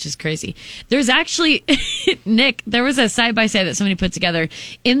Tenpenny, which is crazy. There's actually, Nick, there was a side-by-side that somebody put together.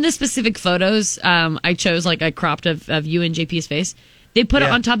 In the specific photos, I chose, like, I cropped of you and JP's face. They put it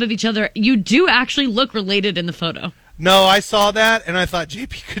Yeah. on top of each other. You do actually look related in the photo. No, I saw that, and I thought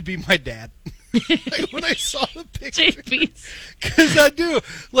JP could be my dad. Like, when I saw the picture. JP's. Because I do.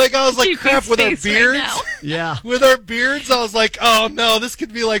 Like, I was like, JP's crap, with our face right beards. now. Yeah. With our beards, I was like, oh, no, this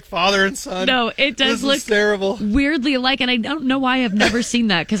could be like father and son. No, it does This look is terrible. weirdly alike, and I don't know why I've never seen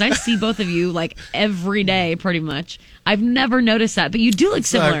that, because I see both of you, like, every day, pretty much. I've never noticed that, but you do look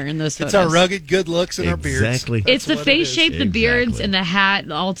similar in those photos. It's our rugged good looks and our beards. Exactly. It's the what face it is. shape, the beards, Exactly. and the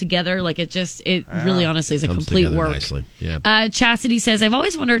hat all together. Like, it really honestly is a Comes complete together work. nicely. Yeah. Chastity says, I've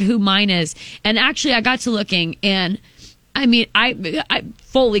always wondered who mine is. And actually, I got to looking, and I mean, I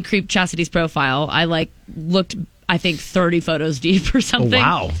fully creeped Chastity's profile. I looked, I think, 30 photos deep or something.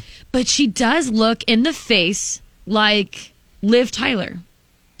 wow. But she does look in the face like Liv Tyler.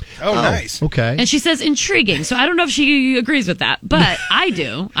 Oh, nice. Okay. And she says intriguing. So I don't know if she agrees with that, but I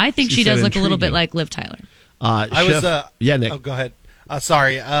do. I think She she does said look a little bit intriguing. like Liv Tyler. I was, yeah, Nick. Oh, go ahead.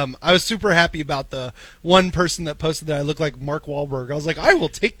 Sorry. I was super happy about the one person that posted that I look like Mark Wahlberg. I was like, I will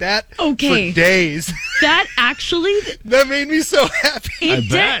take that Okay. for days. That actually, That made me so happy.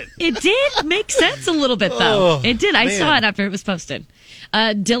 it did make sense a little bit, though. Oh, It did. I man. saw it after it was posted.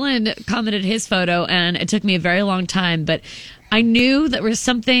 Dylan commented his photo, and it took me a very long time, but I knew there was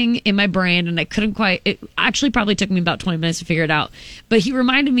something in my brain, and I couldn't quite. It actually probably took me about 20 minutes to figure it out. But he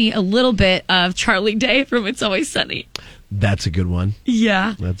reminded me a little bit of Charlie Day from It's Always Sunny. That's a good one.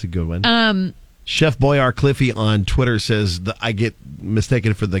 Yeah. That's a good one. Chef Boyar Cliffy on Twitter says that I get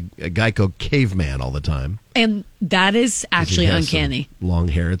mistaken for the Geico caveman all the time. And that is 'Cause actually he has some uncanny. long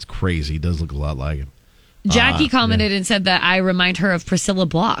hair. It's crazy. He does look a lot like him. Jackie commented and said that I remind her of Priscilla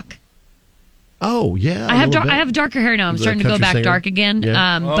Block. Oh, yeah. I have darker hair now. I'm The starting to go country back singer? dark again.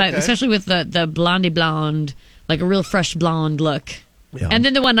 Yeah. But Okay. especially with the blondie blonde, like a real fresh blonde look. Yeah. And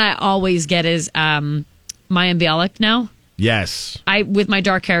then the one I always get is Maya Bialik now. Yes. With my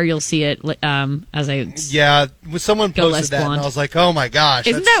dark hair, you'll see it as I. Yeah, when someone Go less posted that, and blonde. I was like, oh my gosh.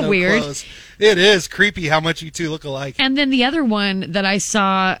 Isn't that's that so weird? close. It is creepy how much you two look alike. And then the other one that I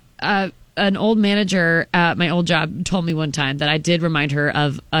saw, an old manager at my old job told me one time that I did remind her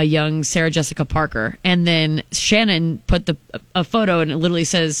of a young Sarah Jessica Parker. And then Shannon put a photo, and it literally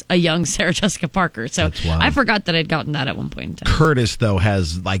says a young Sarah Jessica Parker. So That's wild. I forgot that I'd gotten that at one point in time. Curtis, though,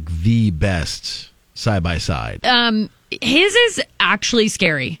 has like the best side by side. His is actually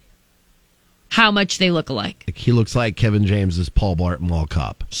scary. How much they look alike. Like, he looks like Kevin James's Paul Blart Mall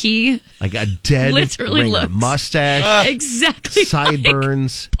Cop. He Like a dead literally ringer. looks Mustache, exactly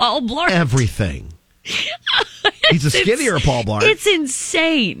sideburns, like Paul Blart. everything. He's a skinnier Paul Blart. It's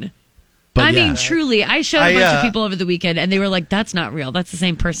insane. But I yeah. mean, truly, I showed a bunch of people over the weekend, and they were like, "That's not real. That's the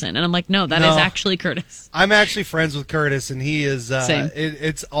same person." And I'm like, "No, that is actually Curtis." I'm actually friends with Curtis, and he is. Same.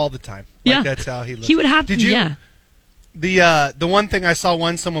 It's all the time. Yeah, that's how he looks. He would have to. Did you? Yeah. The one thing I saw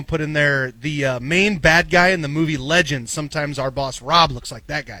someone put in there, the main bad guy in the movie Legend. Sometimes our boss Rob looks like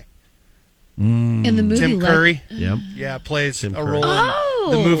that guy. In the movie Tim Curry, plays Tim a Curry. role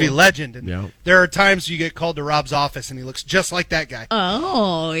in the movie Legend. And there are times you get called to Rob's office and he looks just like that guy.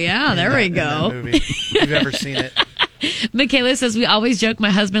 Oh, yeah, there we go. In that movie. If you've ever seen it. Michaela says, we always joke my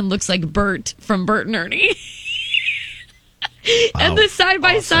husband looks like Bert from Bert and Ernie. And the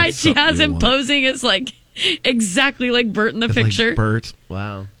side-by-side she has him posing is like exactly like Bert in the picture. Like Bert.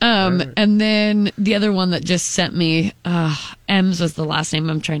 Wow. And then the other one that just sent me, M's was the last name.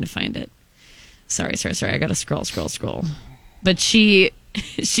 I'm trying to find it. Sorry. I got to scroll. But she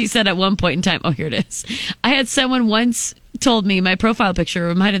said at one point in time, oh, here it is. I had someone once told me my profile picture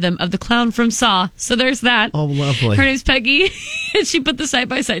reminded them of the clown from Saw. So there's that. Oh, lovely. Her name's Peggy. And she put the side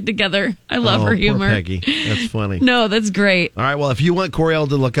by side together. I love her humor. Poor Peggy. That's funny. No, that's great. All right. Well, if you want Coriel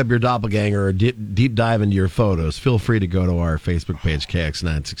to look up your doppelganger or deep dive into your photos, feel free to go to our Facebook page,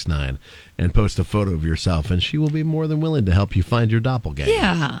 KX969, and post a photo of yourself, and she will be more than willing to help you find your doppelganger.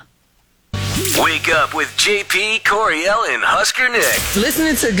 Yeah. Wake up with JP, Coriel, and Husker Nick.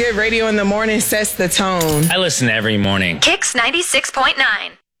 Listening to good radio in the morning sets the tone. I listen every morning. Kicks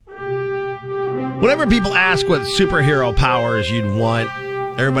 96.9. Whenever people ask what superhero powers you'd want,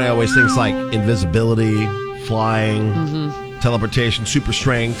 everybody always thinks like invisibility, flying, teleportation, super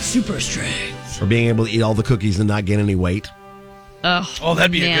strength, or being able to eat all the cookies and not gain any weight. Oh,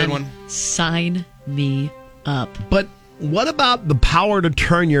 that'd be a good one. Sign me up. But what about the power to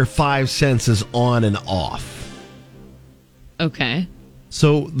turn your five senses on and off? Okay.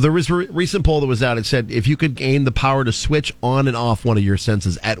 So there was a recent poll that was out. It said if you could gain the power to switch on and off one of your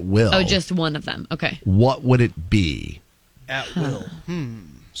senses at will. Oh, just one of them. Okay. What would it be? At will.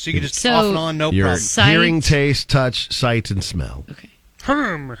 So you could just So off and on, no Your problem. Sight. hearing, taste, touch, sight, and smell. Okay.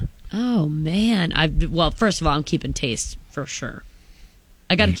 Hmm. Oh, man. Well, first of all, I'm keeping taste for sure.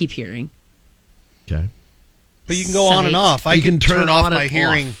 I got to keep hearing. Okay. But you can go on and off. I You can turn off on my and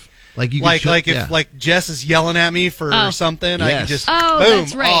hearing. off. Like you if Jess is yelling at me for something, I can just boom,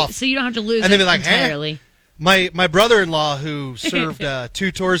 that's right. off. So you don't have to lose And then it be like, entirely. My brother-in-law who served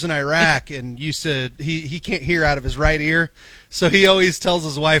 2 tours in Iraq and used to he can't hear out of his right ear, so he always tells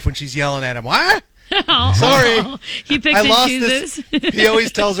his wife when she's yelling at him, "What? Sorry, He picks I and lost chooses. this." He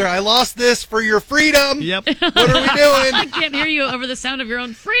always tells her, "I lost this for your freedom." Yep. What are we I doing? can't hear you over the sound of your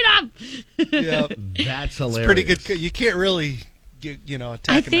own freedom. Yep. That's hilarious. It's pretty good. You can't really, attack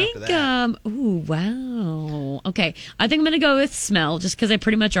I him think, after that. ooh, wow. Okay. I think I'm going to go with smell just because I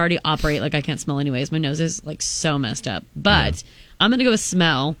pretty much already operate like I can't smell anyways. My nose is like so messed up. But I'm going to go with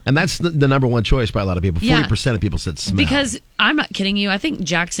smell. And that's the number one choice by a lot of people. 40% of people said smell. Because I'm not kidding you. I think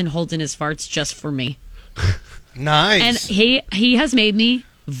Jackson holds in his farts just for me. Nice. And he has made me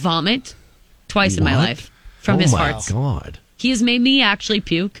vomit twice in my What? life from his Oh my farts. God. He has made me actually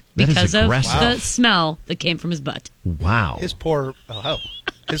puke That is because of aggressive. the smell that came from his butt. Wow. His poor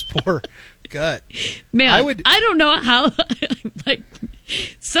gut. Man, I would. I don't know how. Like,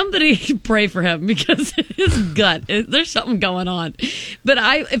 somebody pray for him because his gut. There's something going on. But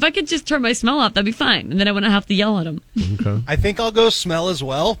if I could just turn my smell off, that'd be fine, and then I wouldn't have to yell at him. Okay. I think I'll go smell as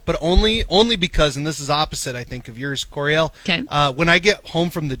well, but only because, and this is opposite, I think, of yours, Coriel. Okay. When I get home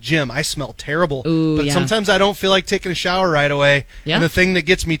from the gym, I smell terrible. Ooh, but yeah. sometimes I don't feel like taking a shower right away. Yeah. And the thing that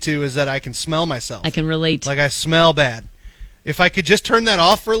gets me to is that I can smell myself. I can relate. Like I smell bad. If I could just turn that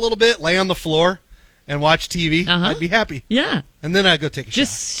off for a little bit, lay on the floor, and watch TV, I'd be happy. Yeah. And then I'd go take a shower.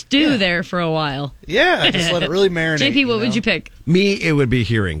 Just stew there for a while. Yeah, just let it really marinate. JP, what would you pick? Me, it would be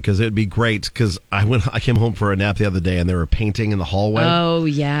hearing because it would be great because I came home for a nap the other day and they were painting in the hallway. Oh,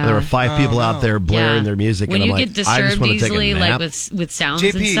 yeah. And there were 5 people out there blaring their music. When and you I'm get like, I just disturbed want to take easily, a nap. like with sounds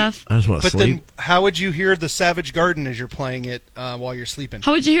JP, and stuff. I just want to But sleep. then how would you hear the Savage Garden as you're playing it while you're sleeping?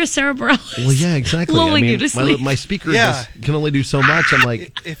 How would you hear Sarah Bareilles? Well, yeah, exactly. Lulling you to sleep. My speaker can only do so much. I'm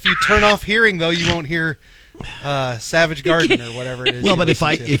like, If you turn off hearing, though, you won't hear Savage Garden or whatever it is. well, you but if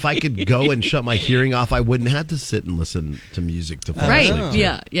listen to. I could go and shut my hearing off, I wouldn't have to sit and listen to music to fall Right. asleep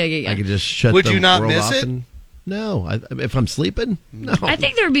to. Yeah. I could just shut Would the you not world miss off it? and- no. If I'm sleeping, no. I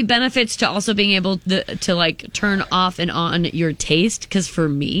think there would be benefits to also being able to like turn off and on your taste because for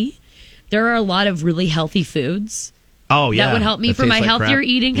me, there are a lot of really healthy foods. Oh, yeah. That would help me That for my tastes like healthier crap.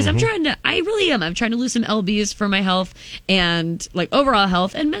 eating because Mhm. I really am. I'm trying to lose some lbs for my health and like overall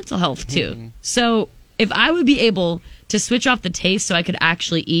health and mental health too. So if I would be able to switch off the taste so I could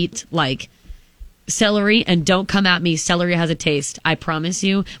actually eat like celery, and don't come at me. Celery has a taste. I promise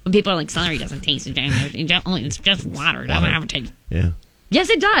you. When people are like, celery doesn't taste, it's just water. It doesn't have a taste. Yeah. Yes,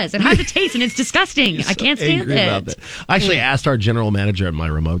 it does. It has a taste, and it's disgusting. I can't stand Angry about it. that. I actually asked our general manager at my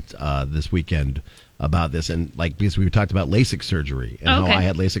remote this weekend about this, and because we talked about LASIK surgery and how I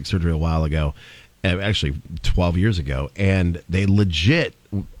had LASIK surgery a while ago, actually 12 years ago, and they legit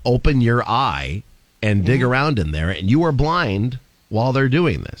open your eye and dig around in there, and you are blind while they're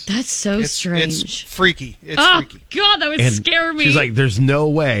doing this. That's so strange. It's freaky. It's freaky. God, that would scare me. She's like, there's no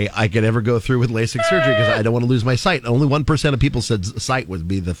way I could ever go through with LASIK surgery because I don't want to lose my sight. Only 1% of people said sight would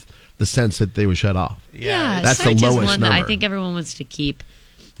be the sense that they would shut off. Yeah, that's the sight is lowest one number. that I think everyone wants to keep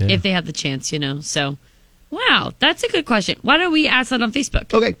if they have the chance, So, wow, that's a good question. Why don't we ask that on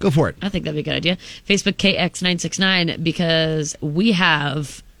Facebook? Okay, go for it. I think that'd be a good idea. Facebook KX969, because we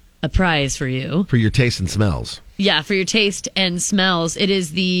have a prize for you. For your taste and smells. Yeah, for your taste and smells. It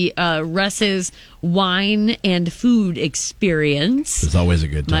is the Russ's Wine and Food Experience. It's always a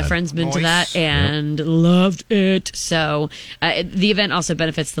good time. My friend's been to that and loved it. So the event also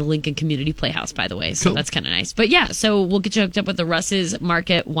benefits the Lincoln Community Playhouse, by the way. So that's kind of nice. But yeah, so we'll get you hooked up with the Russ's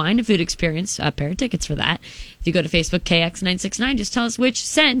Market Wine and Food Experience. A pair of tickets for that. If you go to Facebook KX969, just tell us which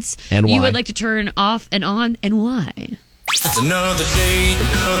scents and you why. would like to turn off and on and why. It's another day,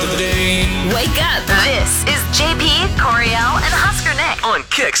 another day. Wake up. This is JP, Coriel, and Husker Nick. On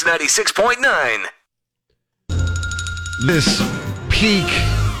Kix 96.9. This peak,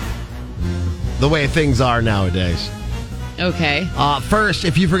 the way things are nowadays. Okay. First,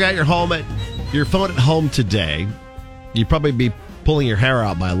 if you forgot your phone at home today, you'd probably be pulling your hair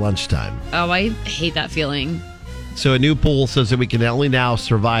out by lunchtime. Oh, I hate that feeling. So a new poll says that we can only now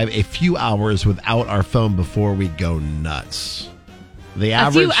survive a few hours without our phone before we go nuts. The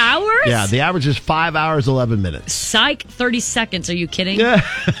average, a few hours? Yeah, the average is 5 hours, 11 minutes. Psych, 30 seconds. Are you kidding? Yeah.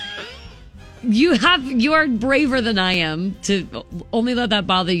 You are braver than I am to only let that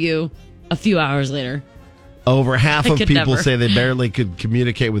bother you a few hours later. Over half of people never. say they barely could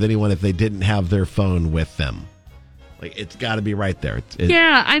communicate with anyone if they didn't have their phone with them. Like, it's got to be right there.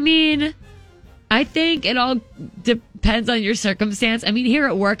 Yeah, I mean, I think it all depends on your circumstance. I mean, here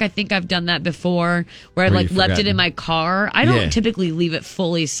at work, I think I've done that before where I left it in my car. I don't typically leave it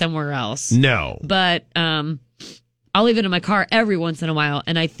fully somewhere else. No. But I'll leave it in my car every once in a while.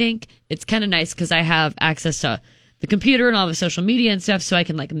 And I think it's kind of nice because I have access to the computer and all the social media and stuff, so I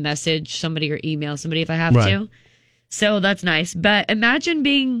can message somebody or email somebody if I have to. So that's nice. But imagine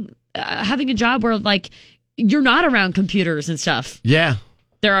being having a job where you're not around computers and stuff. Yeah.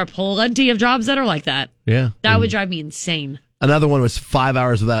 There are plenty of jobs that are like that. Yeah. That would drive me insane. Another one was 5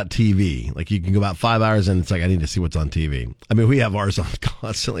 hours without TV. Like, you can go about 5 hours and it's like, I need to see what's on TV. I mean, we have ours on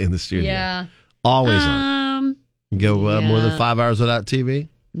constantly in the studio. Yeah. Always on. You go more than 5 hours without TV?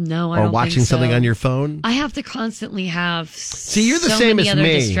 No, I or don't watching think so. something on your phone? I have to constantly have you're the same many as other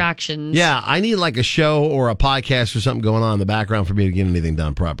me. distractions. Yeah, I need a show or a podcast or something going on in the background for me to get anything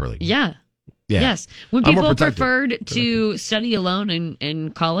done properly. Yeah. Yeah. Yes. When I'm more people protective. preferred to study alone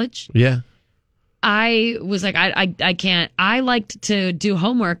in college, Yeah. I was like, I can't. I liked to do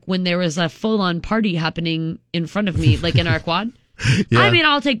homework when there was a full-on party happening in front of me, like in our quad. Yeah. I mean,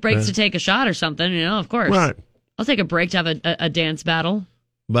 I'll take breaks to take a shot or something, of course. Right. I'll take a break to have a dance battle.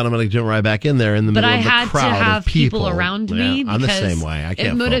 But I'm going to jump right back in there in the But middle I of the had crowd to have of people around me I'm the because same way. I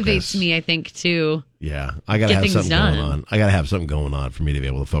can't it motivates focus. me, I think, to Yeah, I got to get have things something done. going on. I got to have something going on for me to be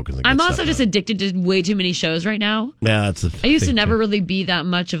able to focus. And get I'm stuff also just done. addicted to way too many shows right now. Yeah, that's the I used to thing, never too. really be that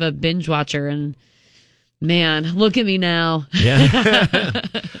much of a binge watcher, and man, look at me now. Yeah.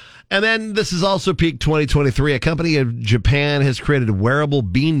 And then this is also peak 2023. A company in Japan has created wearable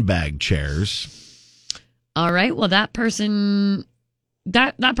beanbag chairs. All right, well, that person's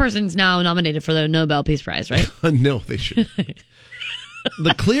now nominated for the Nobel Peace Prize, right? No, they should.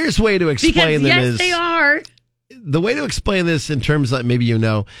 The clearest way to explain them is they are. the way to explain this in terms that maybe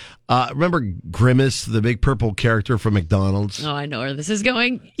remember Grimace, the big purple character from McDonald's? Oh, I know where this is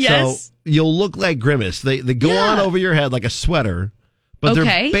going. Yes. So you'll look like Grimace. They go on over your head like a sweater, but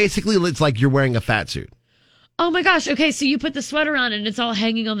they're basically, it's like you're wearing a fat suit. Oh my gosh. Okay, so you put the sweater on and it's all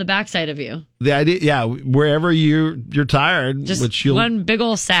hanging on the backside of you. The idea, wherever you're tired, Just one big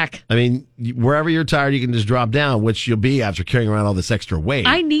old sack. I mean, wherever you're tired, you can just drop down, which you'll be after carrying around all this extra weight.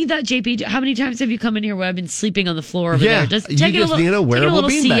 I need that, JP. How many times have you come in here where I've been sleeping on the floor over there? Just you take just a need a little, wearable take a little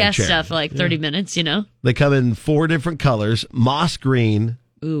beanbag CS chair. stuff for like 30 minutes, They come in 4 different colors: moss green,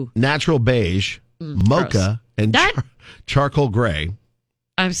 natural beige, mocha, and charcoal gray.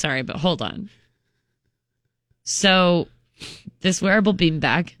 I'm sorry, but hold on. So, this wearable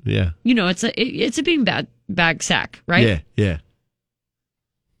beanbag. Yeah. It's a beanbag sack, right? Yeah.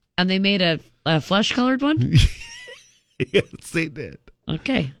 And they made a A flesh-colored one? Yes, they did.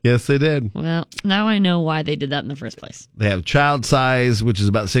 Okay. Yes, they did. Well, now I know why they did that in the first place. They have child size, which is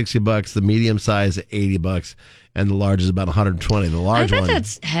about $60, the medium size $80, and the large is about $120. The large I bet one,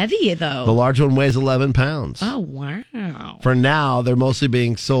 that's heavy, though. the large one weighs 11 pounds. Oh, wow. For now, they're mostly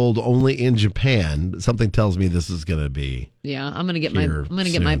being sold only in Japan. Something tells me this is going to be. Yeah, I'm gonna get Here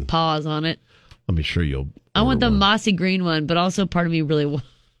get my soon. paws on it. Let me sure you'll. I want the order one. mossy green one, but also part of me really. Okay,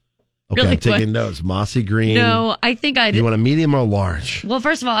 really I'm taking notes. Mossy green. No, I think I. You want a medium or large? Well,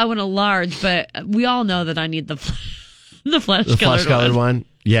 first of all, I want a large, but we all know that I need the the flesh The colored flesh-colored one?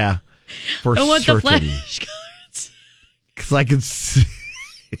 Yeah, for I want certain. the flesh colored. Because I can see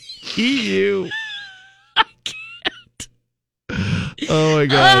you. I can't. Oh my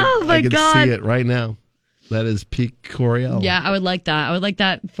god! Oh my I can God. see it right now. That is peak Coriel. Yeah, I would like that. I would like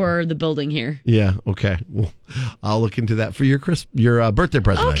that for the building here. Yeah. Okay. Well, I'll look into that for your birthday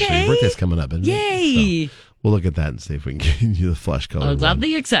present. Okay. Actually, your birthday's coming up. Isn't it? Yay! So we'll look at that and see if we can get you the flesh color. I'll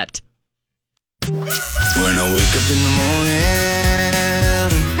gladly accept. When I wake up in the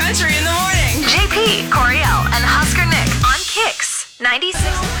morning. Country in the morning. JP, Coriel, and Husker Nick on Kicks 96.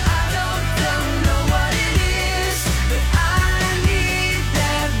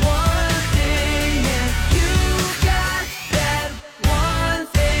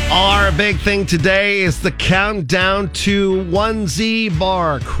 Our big thing today is the countdown to onesie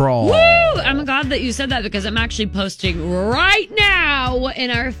bar crawl. Woo! I'm glad that you said that because I'm actually posting right now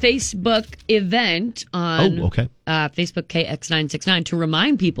in our Facebook event on Facebook KX969 to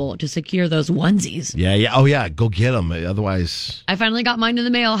remind people to secure those onesies. Yeah. Oh, yeah. Go get them. Otherwise. I finally got mine in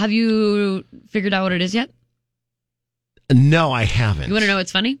the mail. Have you figured out what it is yet? No, I haven't. You want to know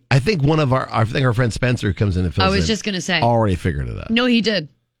what's funny? I think I think our friend Spencer who comes in and fills I was in just going to say. already figured it out. No, he did.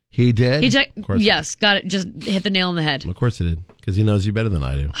 He did? Of course yes, got it. Just hit the nail on the head. Of course he did. Because he knows you better than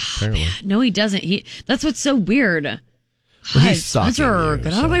I do, apparently. No, he doesn't. That's what's so weird. Well, he's stalking Spencer, you,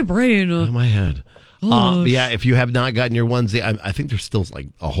 get out of my brain. Out of my head. Oh. Yeah, if you have not gotten your onesie, I think there's still like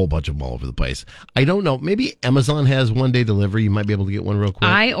a whole bunch of them all over the place. I don't know. Maybe Amazon has one-day delivery. You might be able to get one real quick.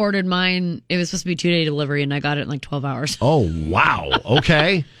 I ordered mine. It was supposed to be 2-day delivery, and I got it in like 12 hours. Oh, wow.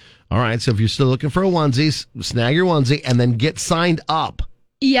 Okay. All right. So if you're still looking for a onesie, snag your onesie and then get signed up.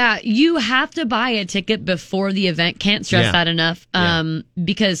 Yeah, you have to buy a ticket before the event. Can't stress that enough.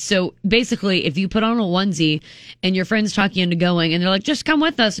 Because so basically, if you put on a onesie and your friends talk you into going and they're like, just come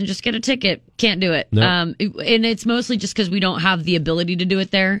with us and just get a ticket, can't do it. Nope. And it's mostly just because we don't have the ability to do it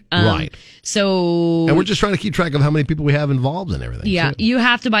there. Right. So. And we're just trying to keep track of how many people we have involved and everything. Yeah, too. you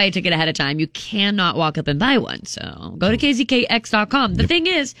have to buy a ticket ahead of time. You cannot walk up and buy one. So go to kzkx.com. The thing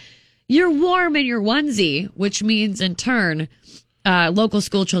is, you're warm in your onesie, which means in turn, local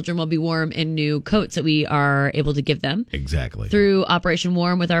school children will be warm in new coats that we are able to give them. Exactly. Through Operation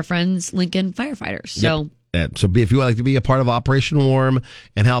Warm with our friends, Lincoln Firefighters. So. Yep. So if you would like to be a part of Operation Warm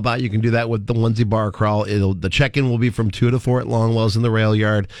and help out, you can do that with the onesie bar crawl. The check-in will be from 2 to 4 at Longwell's in the rail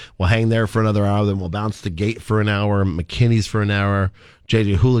yard. We'll hang there for another hour. Then we'll bounce to Gate for an hour, McKinney's for an hour,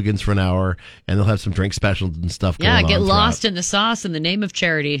 JJ Hooligans for an hour, and they'll have some drink specials and stuff going on. Yeah, get lost throughout. in the sauce in the name of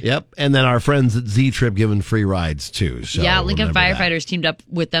charity. Yep. And then our friends at Z-Trip giving free rides, too. So yeah, Lincoln remember Firefighters teamed up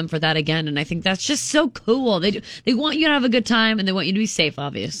with them for that again, and I think that's just so cool. They want you to have a good time, and they want you to be safe,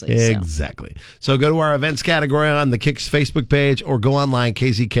 obviously. Exactly. So go to our events category on the Kicks Facebook page or go online,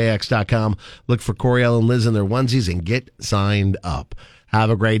 kzkx.com. Look for Coriel and Liz in their onesies and get signed up. Have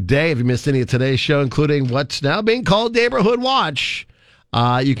a great day. If you missed any of today's show, including what's now being called Neighborhood Watch,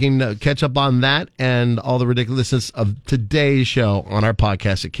 you can catch up on that and all the ridiculousness of today's show on our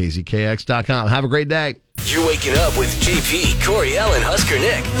podcast at kzkx.com. Have a great day. You're waking up with JP, Coriel, and Husker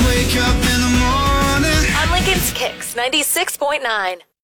Nick. Wake up in the morning. On Lincoln's Kicks 96.9.